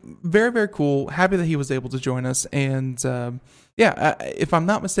 So, very, very cool. Happy that he was able to join us, and if I'm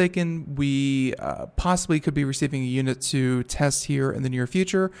not mistaken, we possibly could be receiving a unit to test here in the near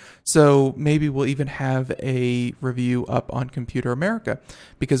future. So, maybe we'll even have a review up on Computer America,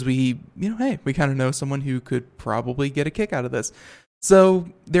 because we kind of know someone who could probably get a kick out of this. So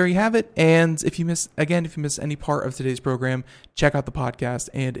there you have it. And if you miss any part of today's program, check out the podcast,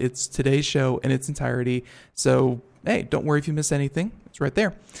 and it's today's show in its entirety. So, hey, don't worry if you miss anything. It's right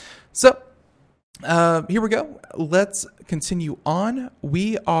there. So here we go. Let's continue on.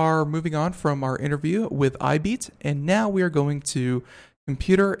 We are moving on from our interview with iBeat, and now we are going to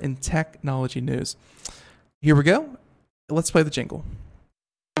computer and technology news. Here we go. Let's play the jingle.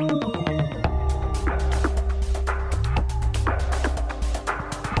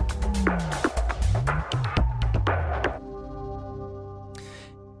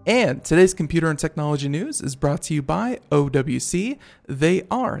 And today's computer and technology news is brought to you by OWC. They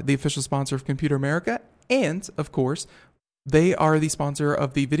are the official sponsor of Computer America, and of course, they are the sponsor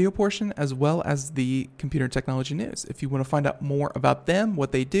of the video portion as well as the computer and technology news. If you want to find out more about them,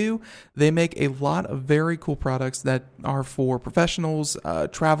 what they do, they make a lot of very cool products that are for professionals,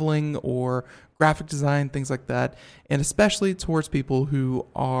 traveling, or graphic design, things like that, and especially towards people who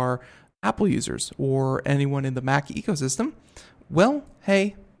are Apple users or anyone in the Mac ecosystem. Well,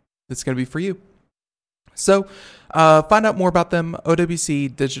 hey, it's going to be for you. So find out more about them,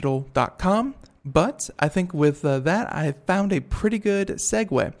 owcdigital.com. But I think with that, I found a pretty good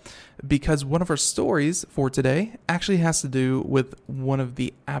segue, because one of our stories for today actually has to do with one of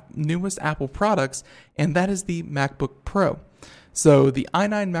the newest Apple products, and that is the MacBook Pro. So the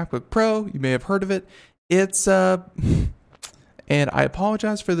i9 MacBook Pro, you may have heard of it. It's and I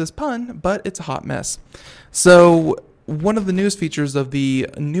apologize for this pun, but it's a hot mess. So one of the newest features of the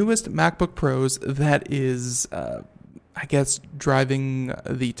newest MacBook Pros that is, driving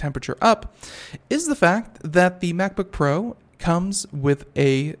the temperature up is the fact that the MacBook Pro comes with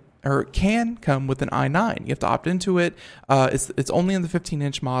can come with an i9. You have to opt into it. It's only in the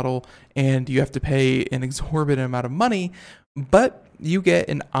 15-inch model, and you have to pay an exorbitant amount of money. But you get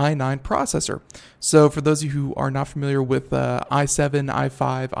an i9 processor. So for those of you who are not familiar with i7,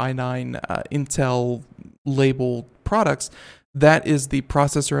 i5, i9 Intel labeled products, that is the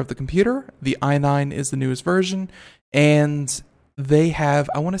processor of the computer. The i9 is the newest version, and they have,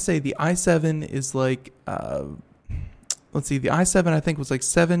 I want to say the i7 is like, let's see, the i7 I think was like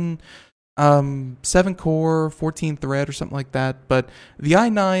 7 core, 14 thread or something like that. But the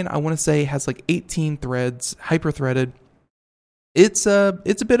i9 I want to say has like 18 threads, hyper threaded. It's a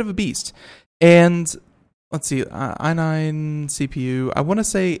bit of a beast. And let's see, i9 CPU, I want to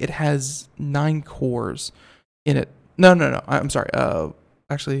say it has 9 cores in it. No, I'm sorry.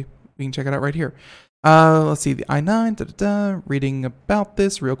 Actually, we can check it out right here. Let's see, the i9, reading about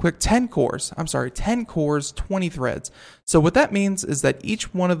this real quick. 10 cores, 20 threads. So what that means is that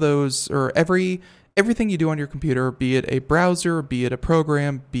each one of those, or everything you do on your computer, be it a browser, be it a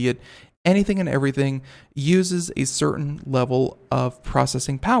program, be it anything and everything, uses a certain level of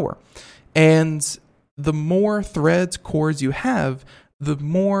processing power. And the more threads, cores you have, the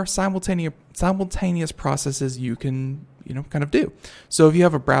more simultaneous processes you can kind of do. So if you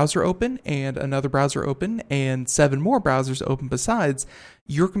have a browser open and another browser open and 7 more browsers open besides,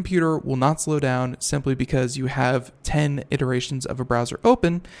 your computer will not slow down simply because you have 10 iterations of a browser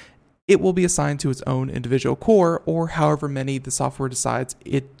open. It will be assigned to its own individual core, or however many the software decides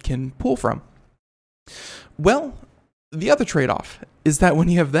it can pull from. Well, the other trade-off is that when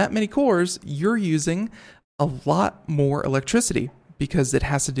you have that many cores, you're using a lot more electricity, because it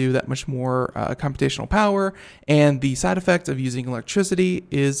has to do that much more computational power, and the side effect of using electricity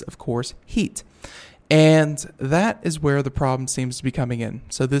is, of course, heat. And that is where the problem seems to be coming in.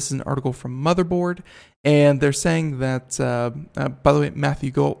 So this is an article from Motherboard, and they're saying that, by the way,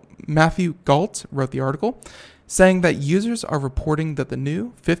 Matthew Galt wrote the article, saying that users are reporting that the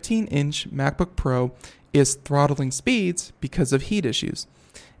new 15-inch MacBook Pro is throttling speeds because of heat issues.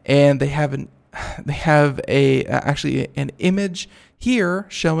 And they have actually an image here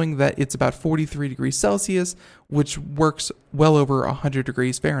showing that it's about 43 degrees Celsius, which works well over 100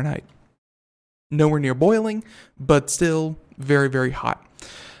 degrees Fahrenheit. Nowhere near boiling, but still very, very hot.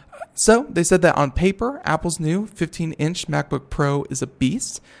 So they said that on paper, Apple's new 15-inch MacBook Pro is a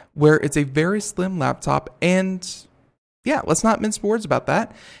beast, where it's a very slim laptop. And yeah, let's not mince words about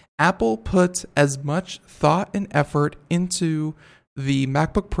that. Apple put as much thought and effort into the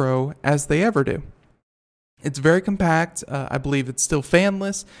MacBook Pro as they ever do. It's very compact. I believe it's still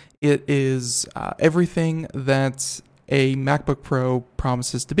fanless. It is everything that a MacBook Pro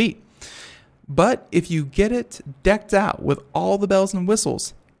promises to be. But if you get it decked out with all the bells and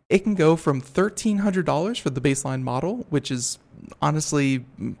whistles, it can go from $1,300 for the baseline model, which is honestly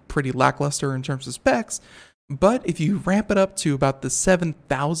pretty lackluster in terms of specs. But if you ramp it up to about the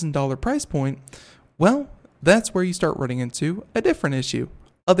 $7,000 price point, well, that's where you start running into a different issue.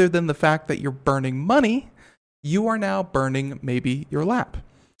 Other than the fact that you're burning money, you are now burning maybe your lap.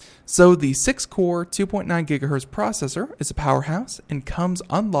 So the 6-core 2.9 gigahertz processor is a powerhouse and comes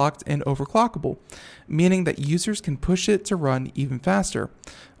unlocked and overclockable, meaning that users can push it to run even faster.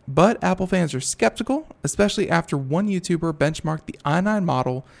 But Apple fans are skeptical, especially after one YouTuber benchmarked the i9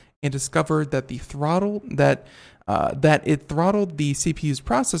 model and discovered that it throttled the CPU's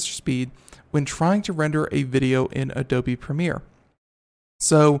processor speed when trying to render a video in Adobe Premiere.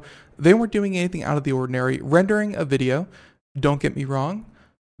 So they weren't doing anything out of the ordinary. Rendering a video, don't get me wrong,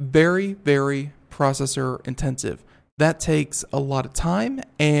 very, very processor intensive. That takes a lot of time,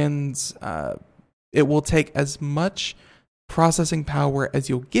 and it will take as much processing power as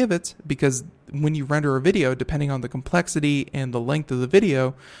you'll give it, because when you render a video, depending on the complexity and the length of the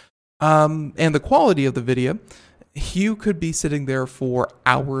video, and the quality of the video, you could be sitting there for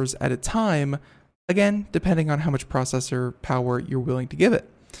hours at a time, again, depending on how much processor power you're willing to give it.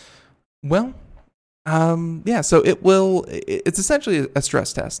 Well, so it's essentially a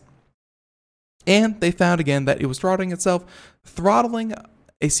stress test. And they found again that it was throttling itself. Throttling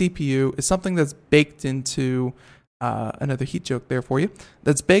a CPU is something that's baked into, another heat joke there for you,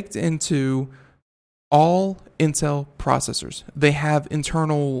 that's baked into all Intel processors. They have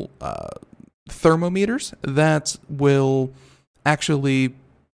internal thermometers that will actually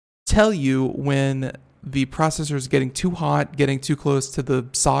tell you when the processor is getting too hot, getting too close to the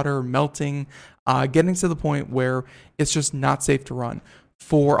solder, melting, getting to the point where it's just not safe to run.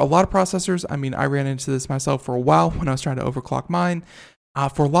 For a lot of processors, I mean, I ran into this myself for a while when I was trying to overclock mine.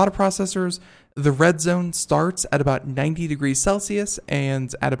 For a lot of processors, the red zone starts at about 90 degrees Celsius,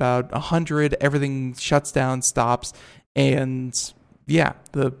 and at about 100, everything shuts down, stops, and yeah,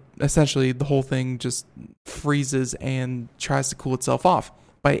 essentially the whole thing just freezes and tries to cool itself off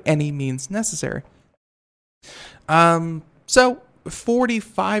by any means necessary. So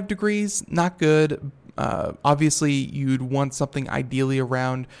 45 degrees, not good. Obviously, you'd want something ideally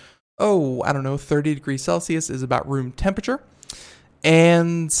around, 30 degrees Celsius is about room temperature.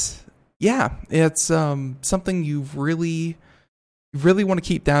 And yeah, it's something you really want to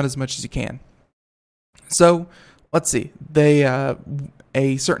keep down as much as you can. So let's see.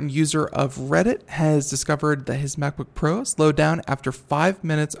 A certain user of Reddit has discovered that his MacBook Pro slowed down after 5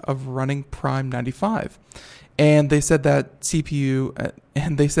 minutes of running Prime 95. And they said that is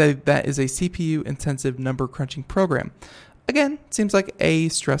a CPU intensive number crunching program. Again, seems like a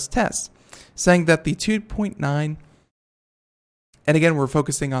stress test, saying that the 2.9, and again, we're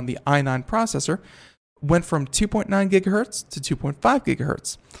focusing on the i9 processor, went from 2.9 gigahertz to 2.5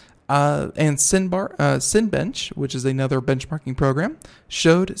 gigahertz. And Cinebench, which is another benchmarking program,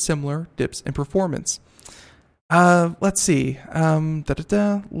 showed similar dips in performance. Let's see. And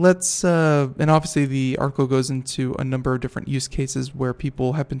obviously the article goes into a number of different use cases where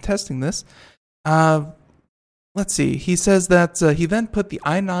people have been testing this. Let's see. He says that he then put the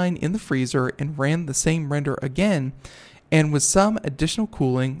i9 in the freezer and ran the same render again. And with some additional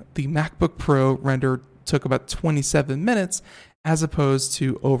cooling, the MacBook Pro render took about 27 minutes as opposed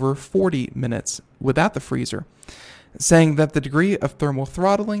to over 40 minutes without the freezer, saying that the degree of thermal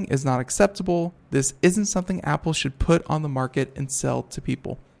throttling is not acceptable. This isn't something Apple should put on the market and sell to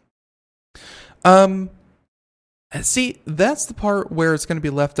people. See, that's the part where it's going to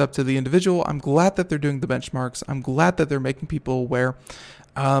be left up to the individual. I'm glad that they're doing the benchmarks. I'm glad that they're making people aware.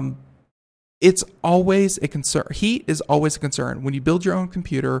 It's always a concern. Heat is always a concern. When you build your own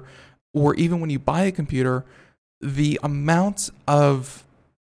computer, or even when you buy a computer, the amount of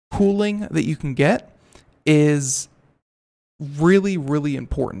cooling that you can get is really, really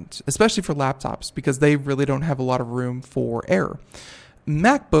important, especially for laptops, because they really don't have a lot of room for error.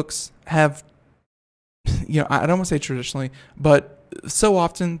 MacBooks have, I don't want to say traditionally, but so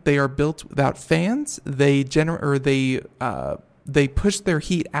often they are built without fans. They push their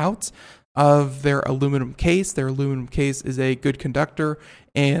heat out of their aluminum case. Their aluminum case is a good conductor,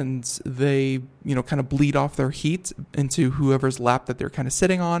 and they, kind of bleed off their heat into whoever's lap that they're kind of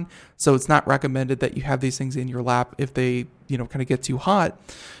sitting on. So it's not recommended that you have these things in your lap if they, kind of get too hot.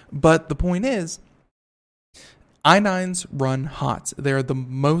 But the point is, i9s run hot. They're the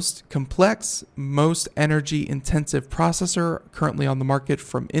most complex, most energy intensive processor currently on the market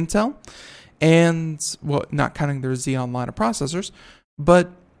from Intel. And, well, not counting their Xeon line of processors, but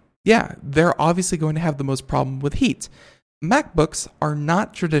yeah, they're obviously going to have the most problem with heat. MacBooks are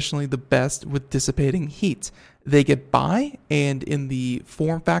not traditionally the best with dissipating heat. They get by, and in the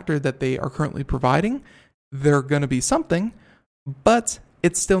form factor that they are currently providing, they're going to be something, but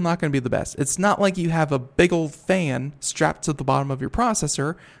it's still not going to be the best. It's not like you have a big old fan strapped to the bottom of your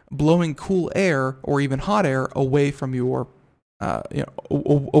processor, blowing cool air or even hot air away from your,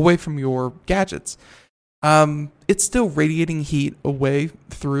 away from your gadgets. It's still radiating heat away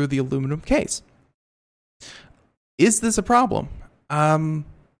through the aluminum case. Is this a problem? I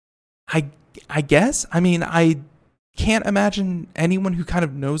guess. I mean, I can't imagine anyone who kind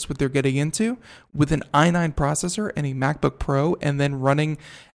of knows what they're getting into with an i9 processor and a MacBook Pro, and then running,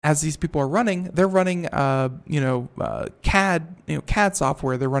 as these people are running, they're running, CAD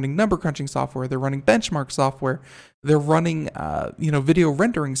software. They're running number crunching software. They're running benchmark software. They're running, video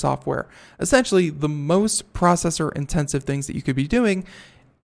rendering software. Essentially, the most processor intensive things that you could be doing.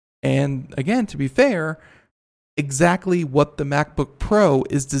 And again, to be fair, exactly what the MacBook Pro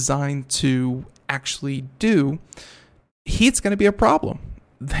is designed to actually do, heat's going to be a problem.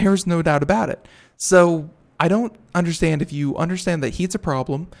 There's no doubt about it. So I don't understand, if you understand that heat's a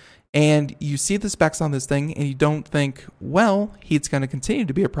problem and you see the specs on this thing and you don't think, well, heat's going to continue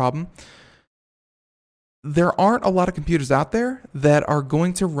to be a problem. There aren't a lot of computers out there that are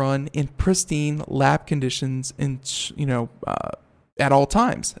going to run in pristine lab conditions at all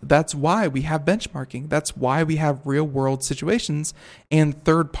times. That's why we have benchmarking. That's why we have real world situations and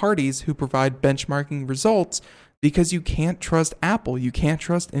third parties who provide benchmarking results, because you can't trust Apple. You can't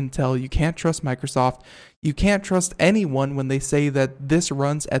trust Intel. You can't trust Microsoft. You can't trust anyone when they say that this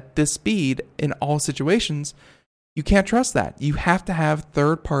runs at this speed in all situations. You can't trust that. You have to have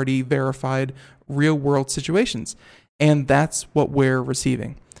third party verified real world situations. And that's what we're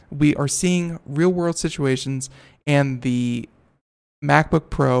receiving. We are seeing real world situations and the MacBook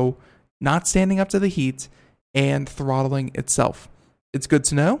Pro not standing up to the heat and throttling itself. It's good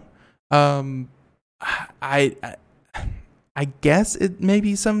to know. I guess it may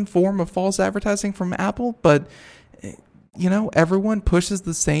be some form of false advertising from Apple, but everyone pushes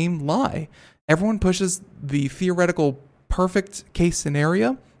the same lie. Everyone pushes the theoretical perfect case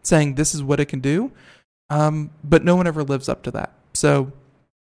scenario, saying this is what it can do, but no one ever lives up to that. So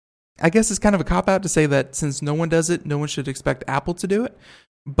I guess it's kind of a cop-out to say that since no one does it, no one should expect Apple to do it.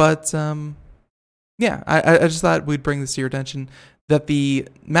 But yeah, I just thought we'd bring this to your attention, that the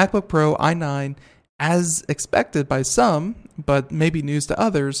MacBook Pro i9, as expected by some, but maybe news to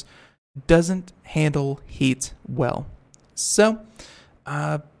others, doesn't handle heat well. So,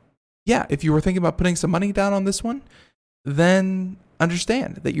 yeah, if you were thinking about putting some money down on this one, then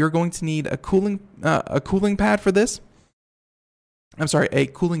understand that you're going to need a cooling pad for this. I'm sorry, a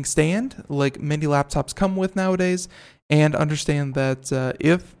cooling stand like many laptops come with nowadays, and understand that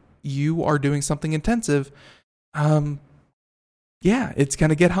if you are doing something intensive, yeah, it's going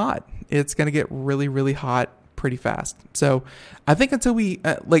to get hot. It's going to get really, really hot pretty fast. So I think until we,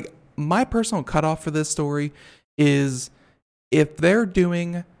 my personal cutoff for this story is if they're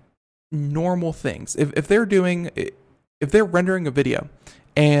doing normal things, if they're rendering a video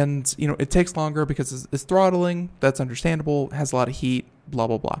and, it takes longer because it's throttling, that's understandable, has a lot of heat, blah,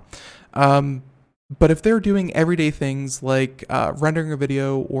 blah, blah. But if they're doing everyday things like rendering a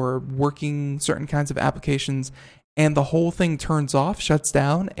video or working certain kinds of applications and the whole thing turns off, shuts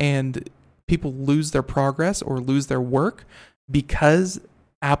down, and people lose their progress or lose their work because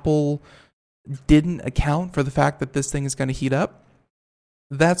Apple didn't account for the fact that this thing is going to heat up,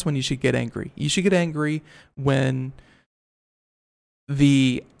 that's when you should get angry. You should get angry when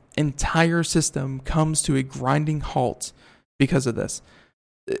the entire system comes to a grinding halt because of this.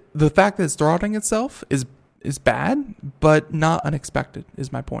 The fact that it's throttling itself is bad, but not unexpected,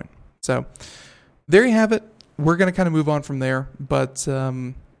 is my point. So there you have it. We're going to kind of move on from there. But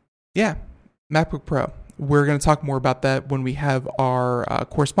yeah, MacBook Pro. We're going to talk more about that when we have our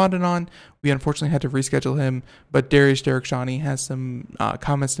correspondent on. We unfortunately had to reschedule him, but Darius Derek-Shani has some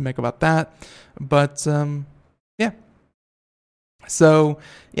comments to make about that. But yeah. So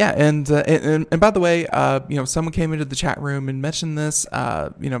yeah, and by the way, someone came into the chat room and mentioned this.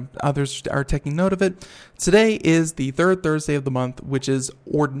 Others are taking note of it. Today is the third Thursday of the month, which is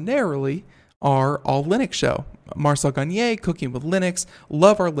ordinarily our All Linux show. Marcel Gagne, Cooking with Linux,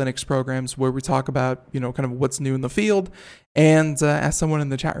 love our Linux programs where we talk about, kind of what's new in the field. And as someone in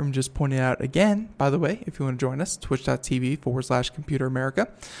the chat room just pointed out again, by the way, if you want to join us, twitch.tv/Computer America.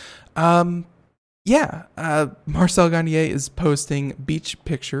 Marcel Gagne is posting beach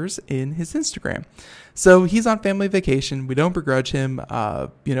pictures in his Instagram. So he's on family vacation. We don't begrudge him.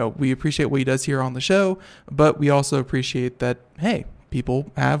 We appreciate what he does here on the show, but we also appreciate that, hey,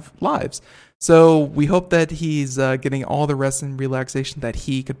 people have lives. So we hope that he's getting all the rest and relaxation that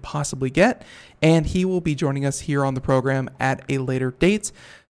he could possibly get, and he will be joining us here on the program at a later date.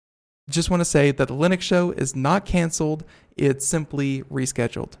 Just want to say that the Linux show is not canceled. It's simply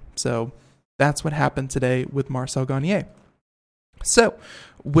rescheduled. So that's what happened today with Marcel Gagne. So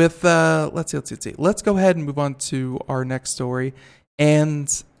with, let's see. Let's go ahead and move on to our next story.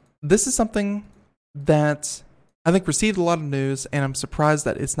 And this is something that I think received a lot of news, and I'm surprised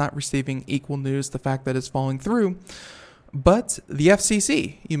that it's not receiving equal news, the fact that it's falling through. But the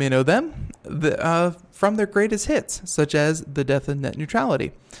FCC, you may know them from their greatest hits, such as the death of net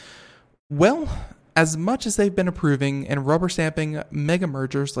neutrality. Well, as much as they've been approving and rubber stamping mega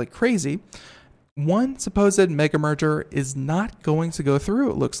mergers like crazy, one supposed mega merger is not going to go through,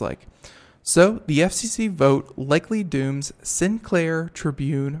 it looks like. So the FCC vote likely dooms Sinclair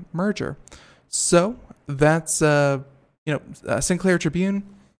Tribune merger. So that's, Sinclair Tribune,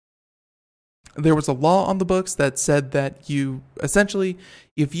 there was a law on the books that said that you essentially,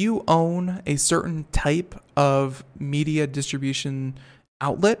 if you own a certain type of media distribution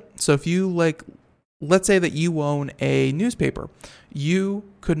outlet, so if you let's say that you own a newspaper, you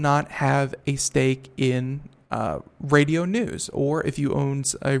could not have a stake in radio news. Or if you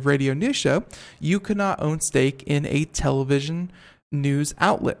owned a radio news show, you could not own stake in a television news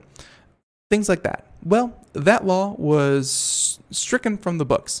outlet. Things like that. Well, that law was stricken from the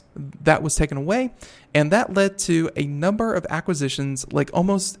books. That was taken away, and that led to a number of acquisitions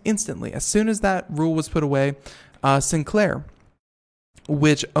almost instantly. As soon as that rule was put away, Sinclair,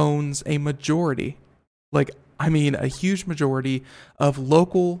 which owns a majority, a huge majority of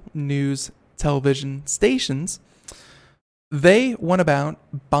local news television stations, they went about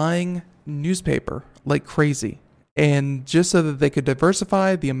buying newspaper like crazy. And just so that they could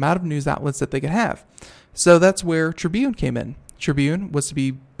diversify the amount of news outlets that they could have. So that's where Tribune came in. Tribune was to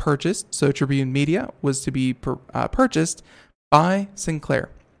be purchased, so Tribune Media was to be purchased by Sinclair.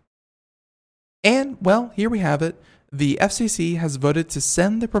 And, well, here we have it. The FCC has voted to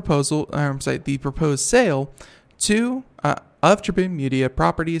send the proposed sale of Tribune Media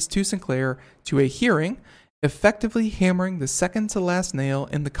properties to Sinclair to a hearing, effectively hammering the second to last nail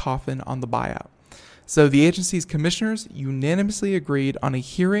in the coffin on the buyout. So the agency's commissioners unanimously agreed on a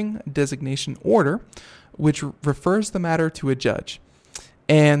hearing designation order, which refers the matter to a judge.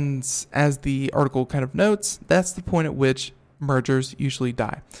 And as the article kind of notes, that's the point at which mergers usually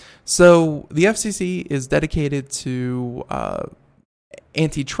die. So the FCC is dedicated to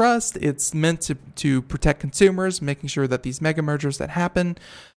antitrust. It's meant to protect consumers, making sure that these mega mergers that happen,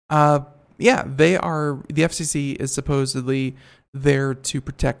 the FCC is supposedly there to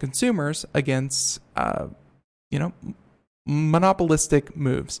protect consumers against, monopolistic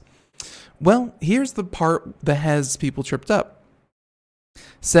moves. Well, here's the part that has people tripped up,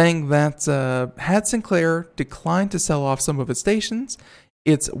 saying that had Sinclair declined to sell off some of its stations,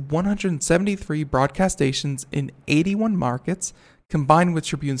 its 173 broadcast stations in 81 markets, combined with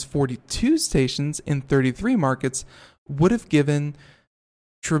Tribune's 42 stations in 33 markets, would have given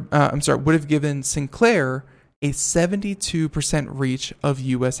Sinclair a 72% reach of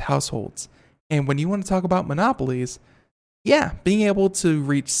U.S. households. And when you want to talk about monopolies, being able to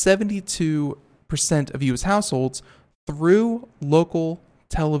reach 72% of U.S. households through local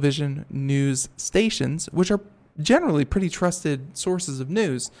television news stations, which are generally pretty trusted sources of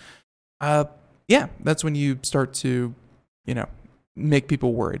news, that's when you start to, make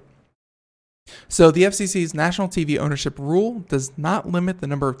people worried. So the FCC's national TV ownership rule does not limit the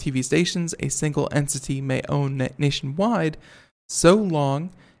number of TV stations a single entity may own nationwide, so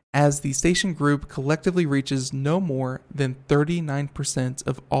long as the station group collectively reaches no more than 39%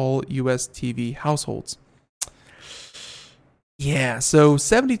 of all U.S. TV households. Yeah, so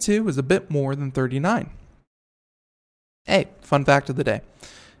 72 is a bit more than 39. Hey, fun fact of the day.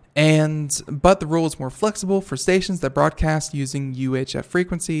 But the rule is more flexible for stations that broadcast using UHF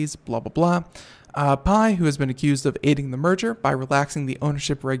frequencies, blah, blah, blah. Pai, who has been accused of aiding the merger by relaxing the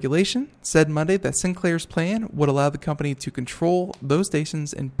ownership regulation, said Monday that Sinclair's plan would allow the company to control those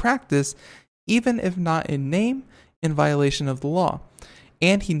stations in practice, even if not in name, in violation of the law.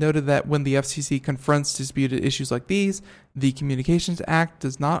 And he noted that when the FCC confronts disputed issues like these, the Communications Act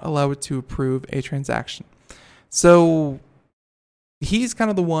does not allow it to approve a transaction. So he's kind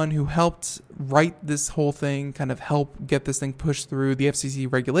of the one who helped write this whole thing, kind of help get this thing pushed through the FCC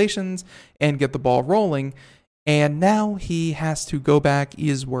regulations and get the ball rolling. And now he has to go back,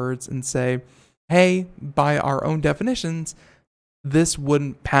 his words, and say, hey, by our own definitions, this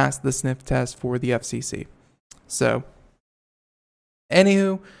wouldn't pass the sniff test for the FCC. So,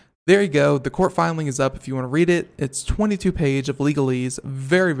 anywho, there you go. The court filing is up if you want to read it. It's 22 pages of legalese,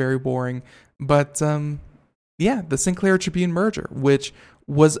 very, very boring. But, the Sinclair Tribune merger, which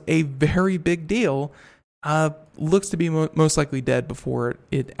was a very big deal, looks to be most likely dead before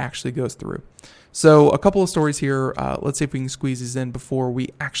it actually goes through. So a couple of stories here. Let's see if we can squeeze these in before we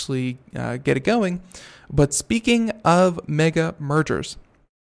actually get it going. But speaking of mega mergers,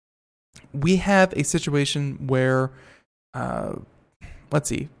 we have a situation where, Comcast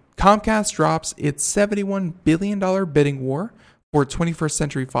drops its $71 billion bidding war for 21st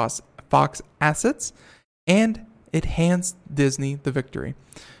Century Fox assets, and it hands Disney the victory.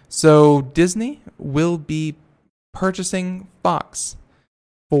 So Disney will be purchasing Fox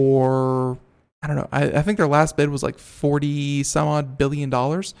for, I think their last bid was like 40 some odd billion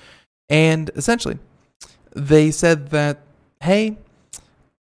dollars. And essentially, they said that, hey,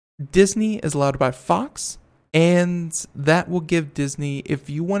 Disney is allowed to buy Fox, and that will give Disney,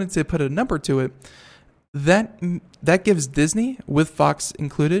 if you wanted to put a number to it, that gives Disney, with Fox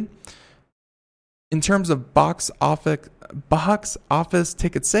included, in terms of box office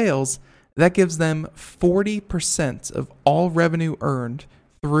ticket sales, that gives them 40% of all revenue earned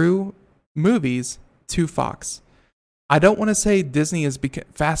through movies to Fox. I don't want to say Disney is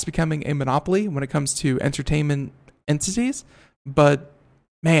fast becoming a monopoly when it comes to entertainment entities, but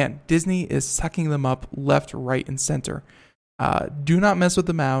man, Disney is sucking them up left, right, and center. Do not mess with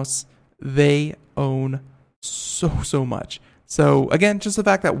the mouse. They own so much. So again, just the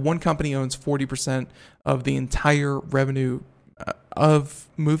fact that one company owns 40% of the entire revenue of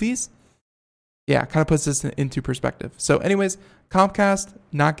movies, kind of puts this into perspective. So anyways, Comcast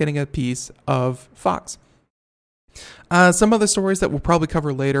not getting a piece of Fox. Some other stories that we'll probably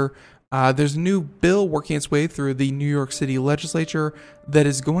cover later. There's a new bill working its way through the New York City legislature that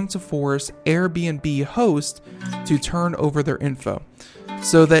is going to force AirBNB hosts to turn over their info.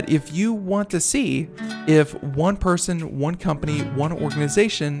 So that if you want to see if one person, one company, one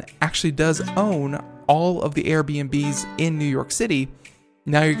organization actually does own all of the Airbnbs in New York City,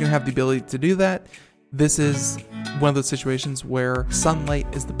 now you're going to have the ability to do that. This is one of those situations where sunlight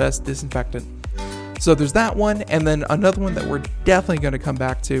is the best disinfectant. So there's that one, and then another one that we're definitely going to come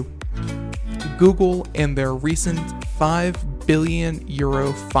back to. Google and their recent €5 billion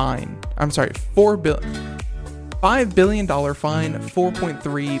fine. $5 billion fine,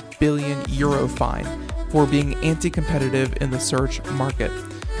 4.3 billion euro fine for being anti-competitive in the search market.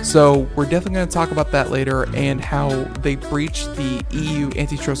 So we're definitely going to talk about that later and how they breached the EU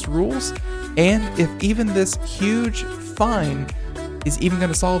antitrust rules, and if even this huge fine is even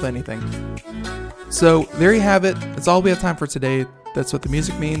going to solve anything. So there you have it. That's all we have time for today. That's what the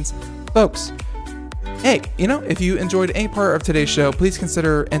music means. Folks, hey, if you enjoyed any part of today's show, please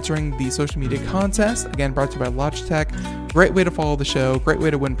consider entering the social media contest. Again, brought to you by Logitech. Great way to follow the show. Great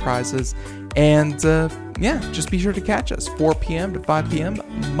way to win prizes. And just be sure to catch us 4 p.m. to 5 p.m.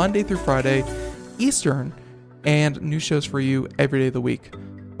 Monday through Friday Eastern, and new shows for you every day of the week.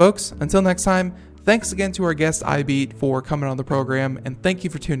 Folks, until next time, thanks again to our guest iBeat for coming on the program, and thank you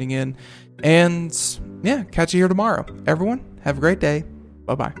for tuning in. And catch you here tomorrow. Everyone, have a great day.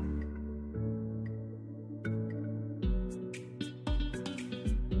 Bye-bye.